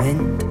the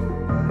wind.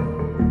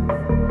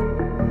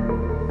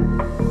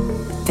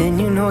 But then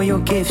you know your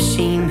gifts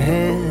seem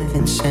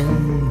heaven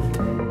sent.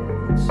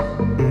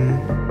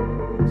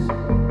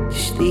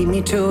 Just lead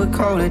me to a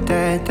colder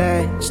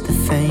that's the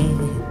thing.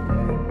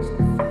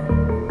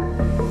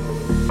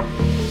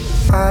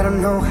 I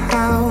don't know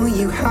how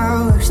you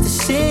house the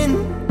sin,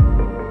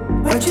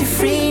 but you're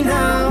free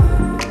now.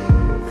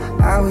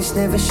 I was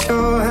never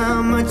sure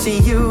how much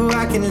of you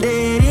I can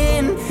let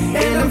in,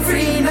 and I'm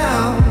free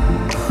now.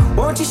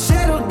 Won't you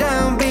settle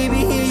down,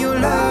 baby? Here your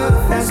love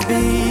has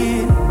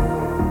been.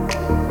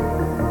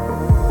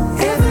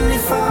 Heavenly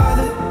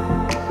Father,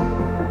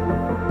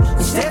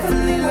 it's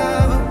definitely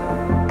love.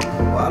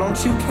 Why don't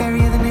you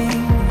carry the name?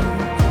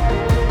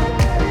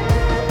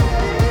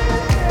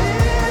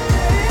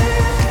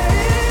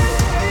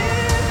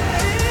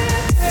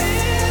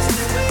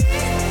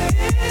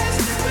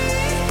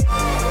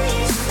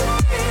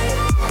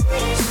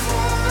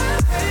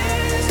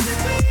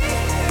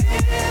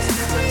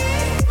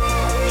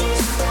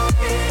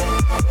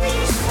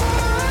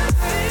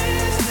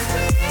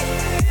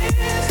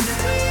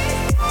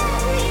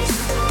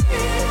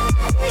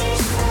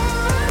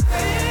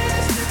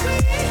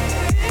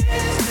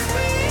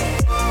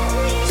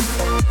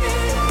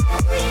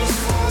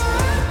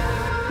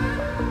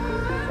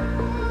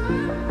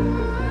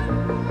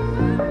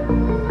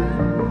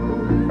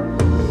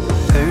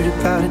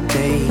 About a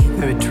day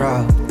where it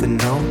dropped the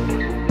note.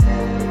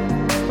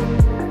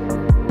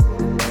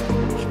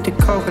 To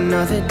go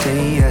another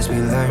day as we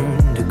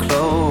learn to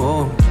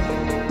close.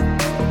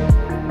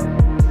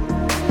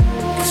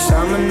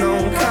 I'm a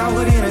known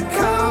coward in a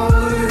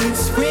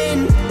coward's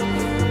win.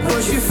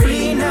 Was you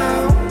free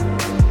now?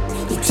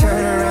 You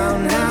turn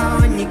around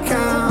now and you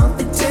count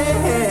the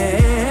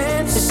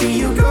days to see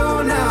you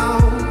go now.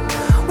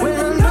 When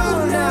I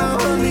know now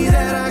only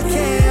that I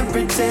can't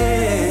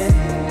pretend.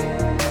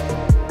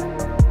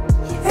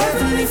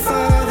 Heavenly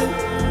Father,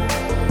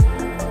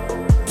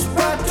 just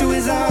brought to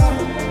his arm.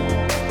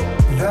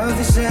 Love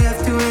is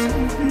after him.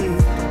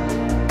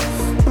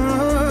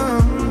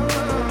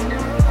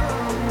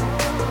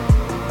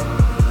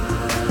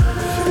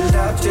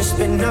 Just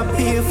been up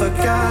here for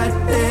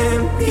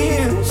goddamn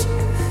years.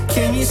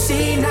 Can you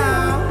see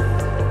now?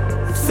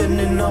 I'm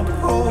filling up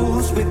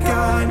holes with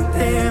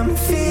goddamn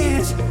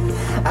fears.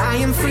 I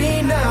am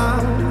free now.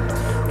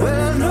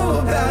 Well, I know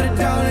about it,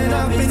 darling.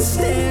 I've been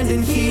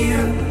standing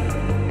here.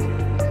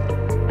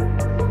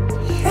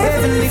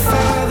 Heavenly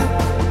Father,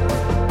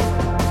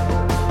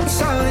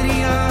 it's all that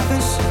he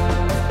offers.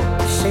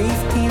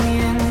 Safety in the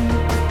end.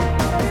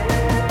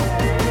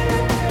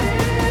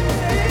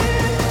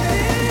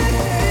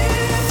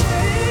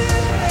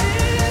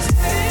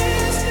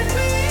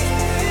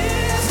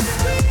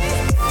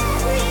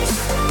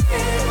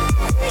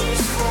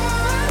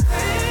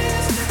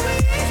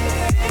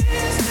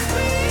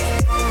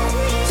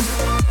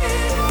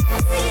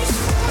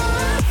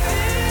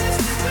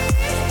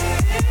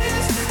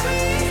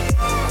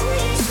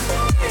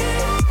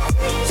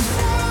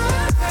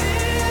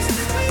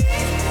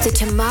 The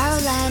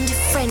Tomorrowland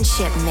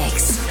Friendship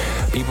Mix.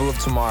 People of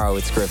Tomorrow,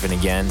 it's Griffin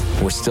again.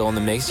 We're still in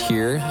the mix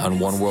here on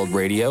One World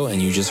Radio,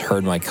 and you just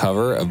heard my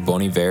cover of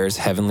Bon Iver's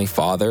Heavenly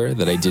Father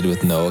that I did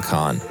with Noah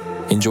Khan.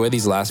 Enjoy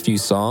these last few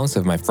songs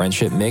of my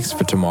Friendship Mix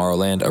for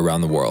Tomorrowland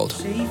around the world.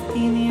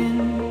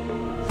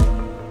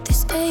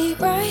 This ain't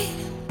right,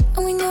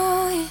 and we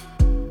know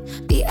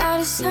it. Be out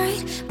of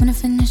sight when I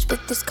finish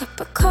with this cup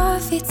of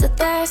coffee. It's the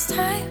last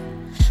time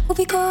we'll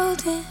be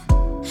golden.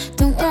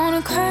 Don't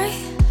wanna cry,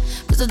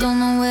 I don't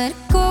know where to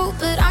go,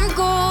 but I'm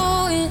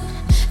going.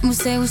 And we'll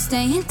say we'll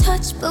stay in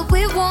touch, but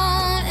we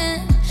won't.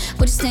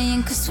 We're just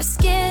staying cause we're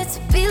scared to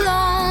be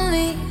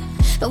lonely.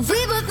 But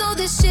we both know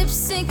the ship's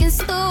sinking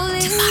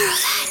slowly.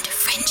 Tomorrowland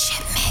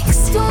Friendship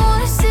Mix. Don't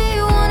wanna see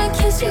you, wanna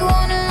kiss you,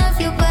 wanna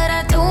love you, but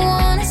I don't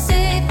wanna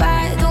say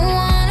bye. Don't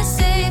wanna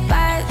say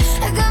bye.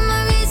 I got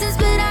my reasons,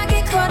 but I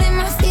get caught in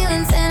my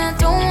feelings, and I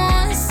don't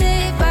wanna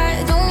say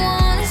bye. Don't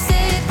wanna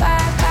say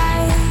bye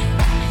bye.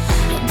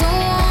 I don't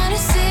wanna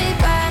say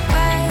bye.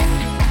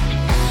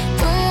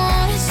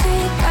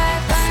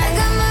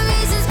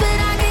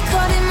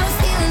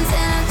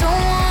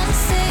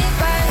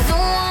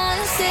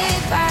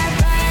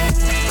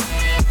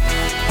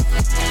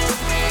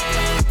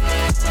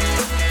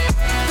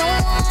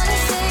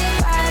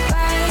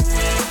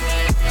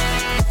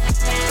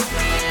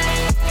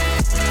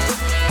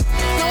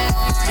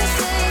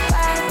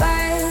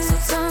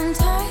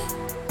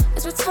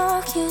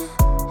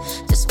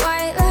 Just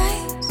white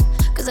lies,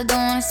 cause I don't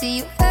wanna see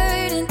you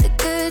hurting. The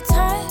good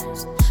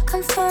times,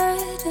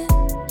 comforting.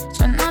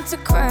 Try not to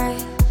cry,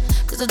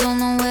 cause I don't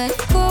know where to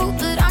go,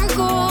 but I'm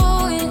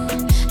going.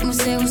 And we'll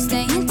say we'll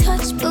stay in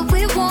touch, but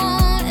we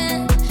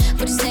won't.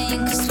 We're just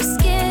staying cause we're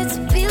scared to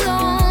be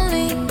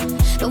lonely.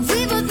 But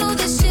we both know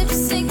the ship's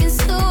sinking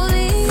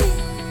slowly.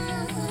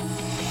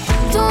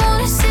 Don't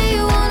wanna see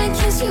you, wanna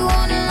kiss you,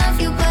 wanna love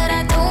you, but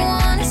I don't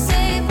wanna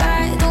say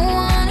bye. Don't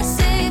wanna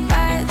say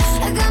bye.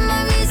 I got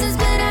my reasons,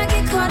 but I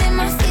get caught in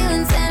my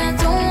feelings, and I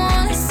don't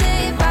wanna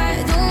say bye.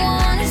 Don't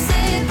wanna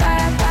say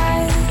bye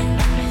bye.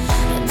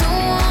 I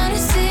don't wanna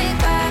say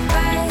bye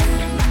bye.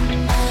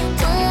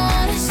 Don't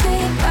wanna say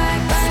bye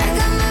bye. I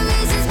got my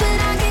reasons, but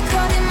I get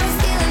caught in my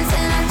feelings,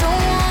 and I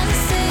don't wanna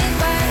say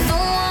bye.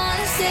 Don't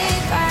wanna say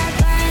bye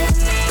bye.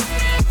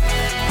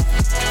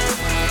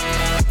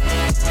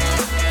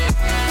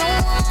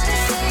 Don't wanna say bye bye. Don't wanna say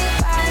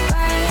bye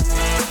bye.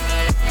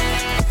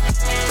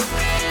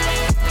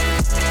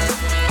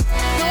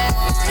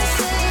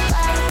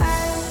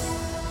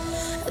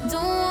 I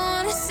don't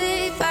wanna say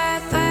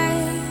bye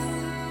bye.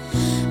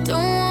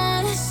 Don't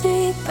wanna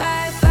say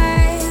bye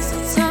bye. So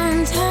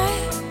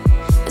tongue-tied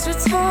as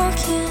we're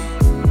talking,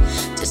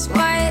 just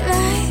white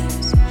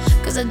lies,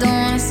 cause I don't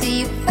wanna see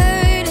you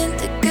hurting.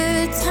 The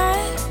good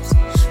times,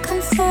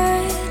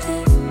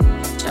 comforting.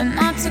 Try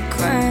not to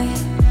cry,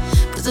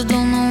 cause I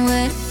don't know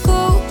where to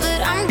go,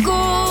 but I'm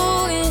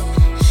going.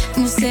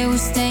 And we'll say we'll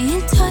stay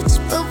in touch,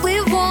 but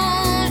we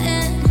won't.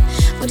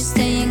 We're just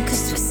staying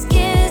cause we're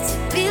scared to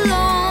be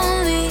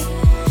lonely.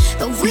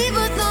 But we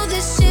both know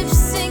the ship's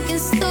sinking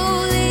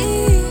slowly.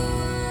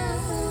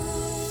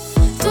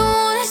 Don't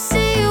wanna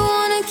see you,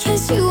 wanna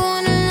kiss you,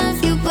 wanna love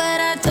you, but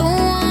I don't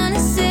wanna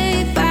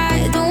say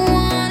bye. Don't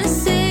wanna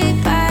say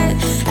bye.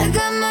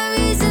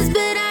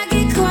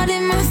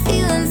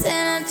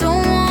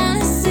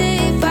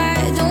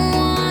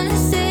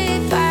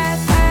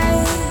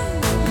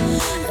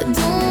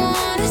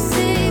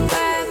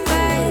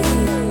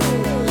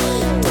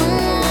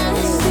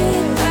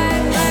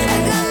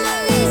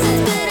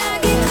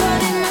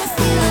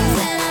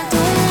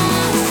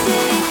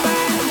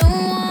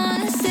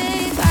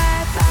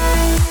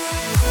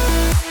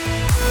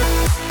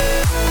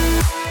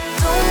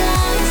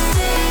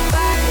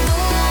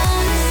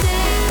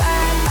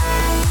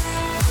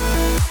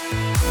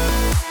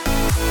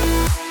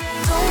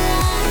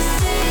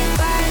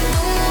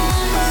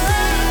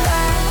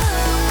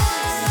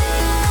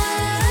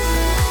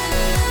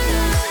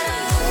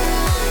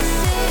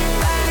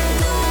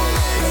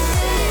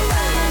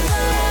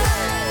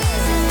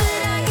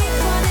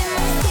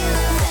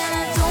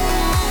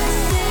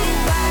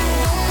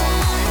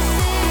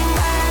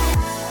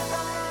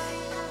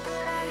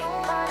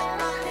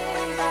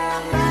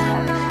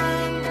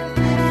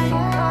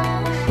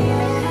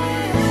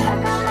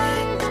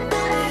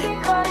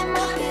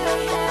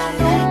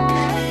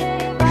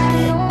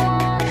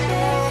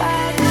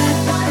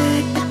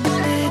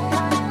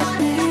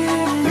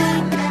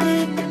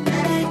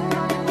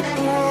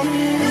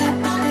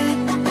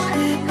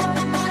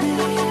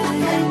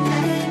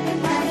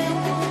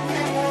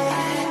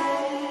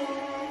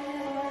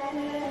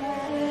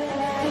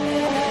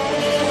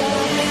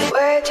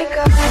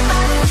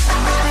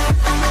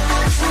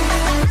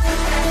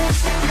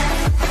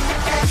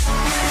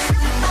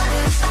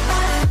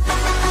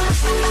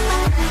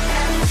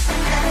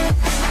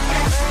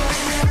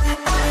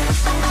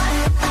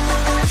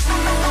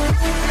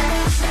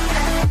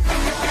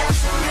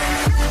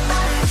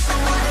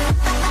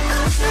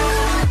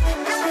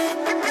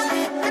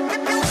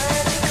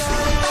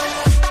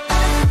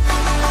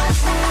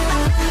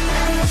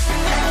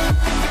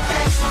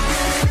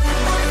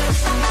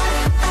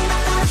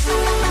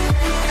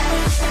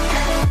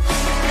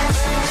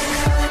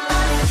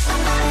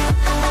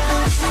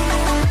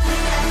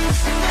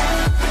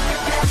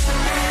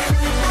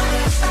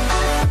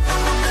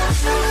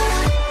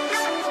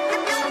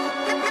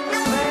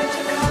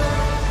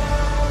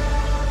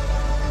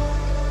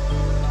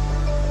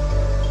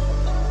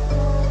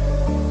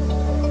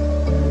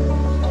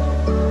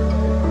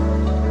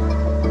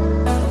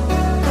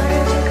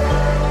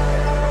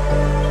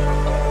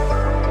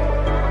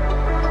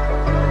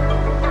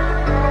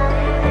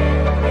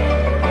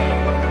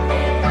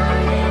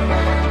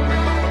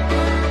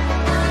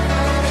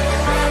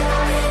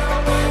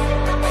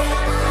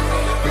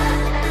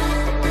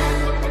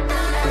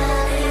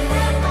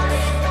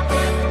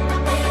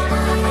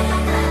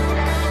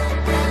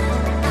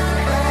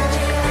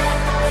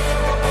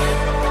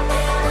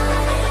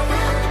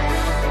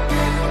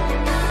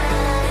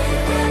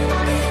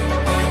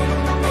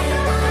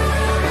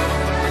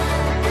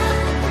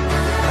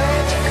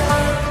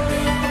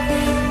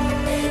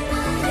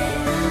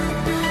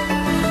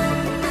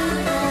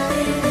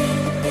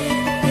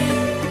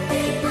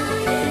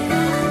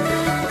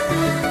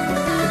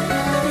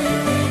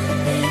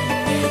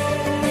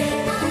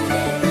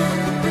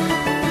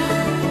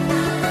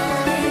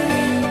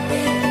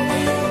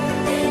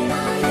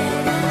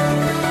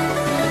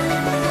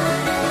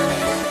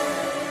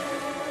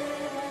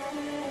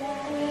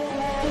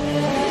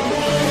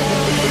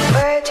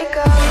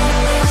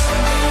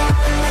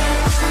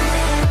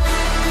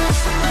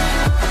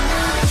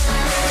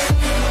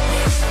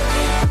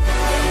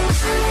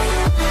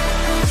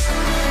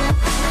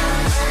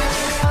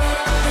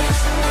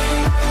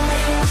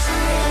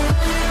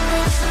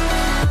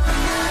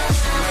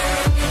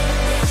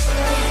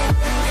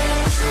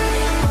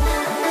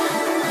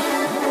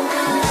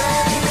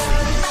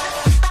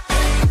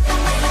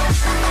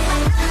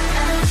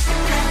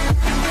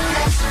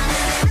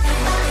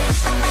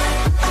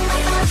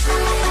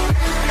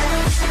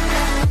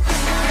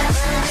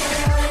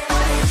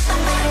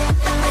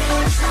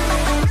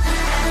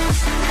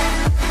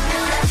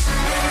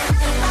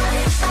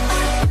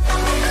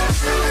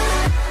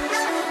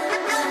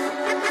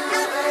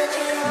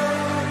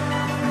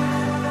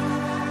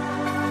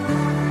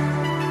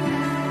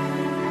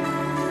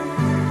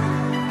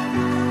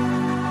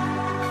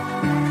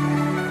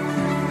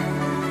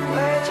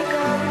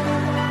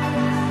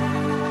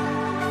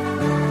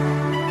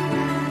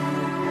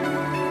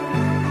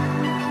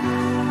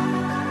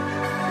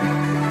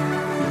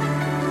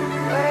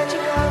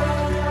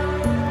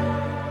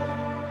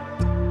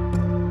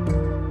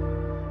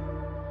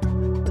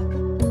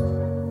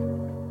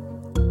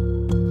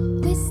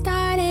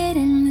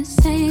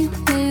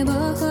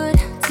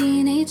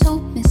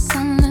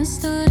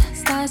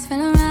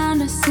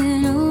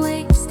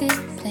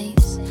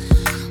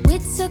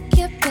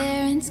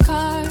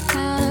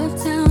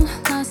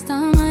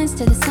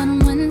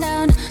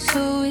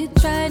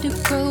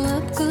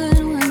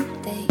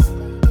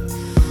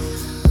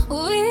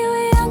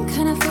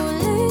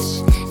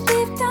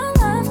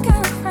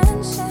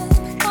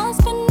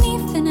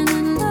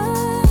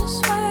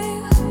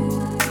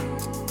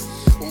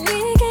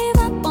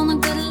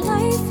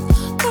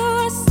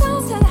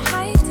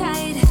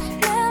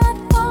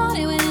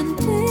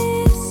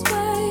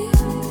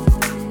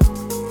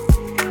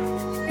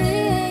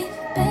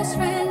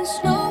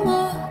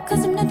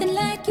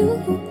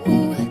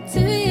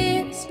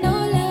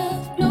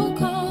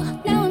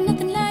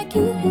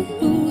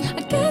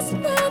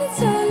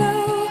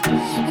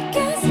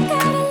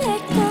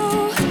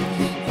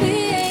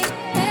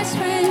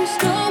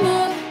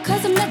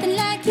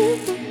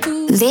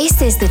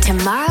 This is the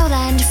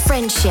Tomorrowland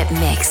Friendship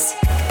Mix.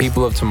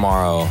 People of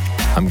Tomorrow,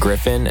 I'm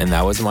Griffin, and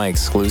that was my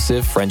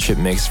exclusive friendship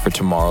mix for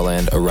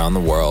Tomorrowland around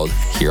the world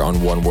here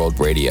on One World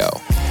Radio.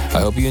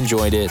 I hope you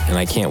enjoyed it, and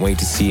I can't wait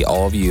to see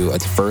all of you at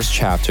the first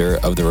chapter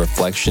of The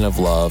Reflection of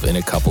Love in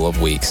a couple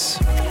of weeks.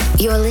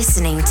 You're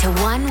listening to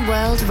One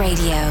World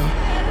Radio,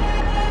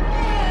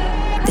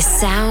 the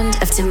sound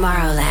of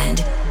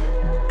Tomorrowland.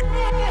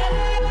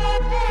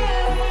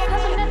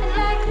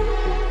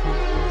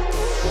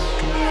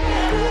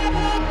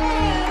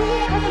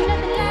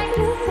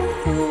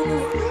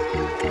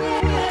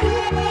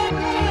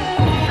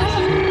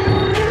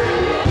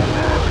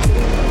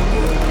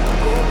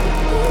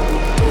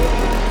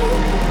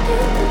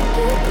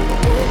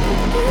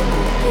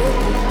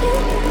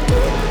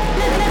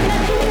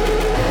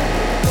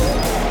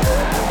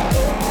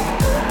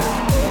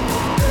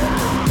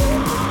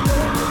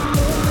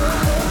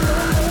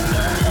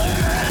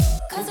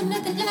 Cause I'm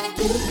nothing like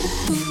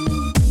you.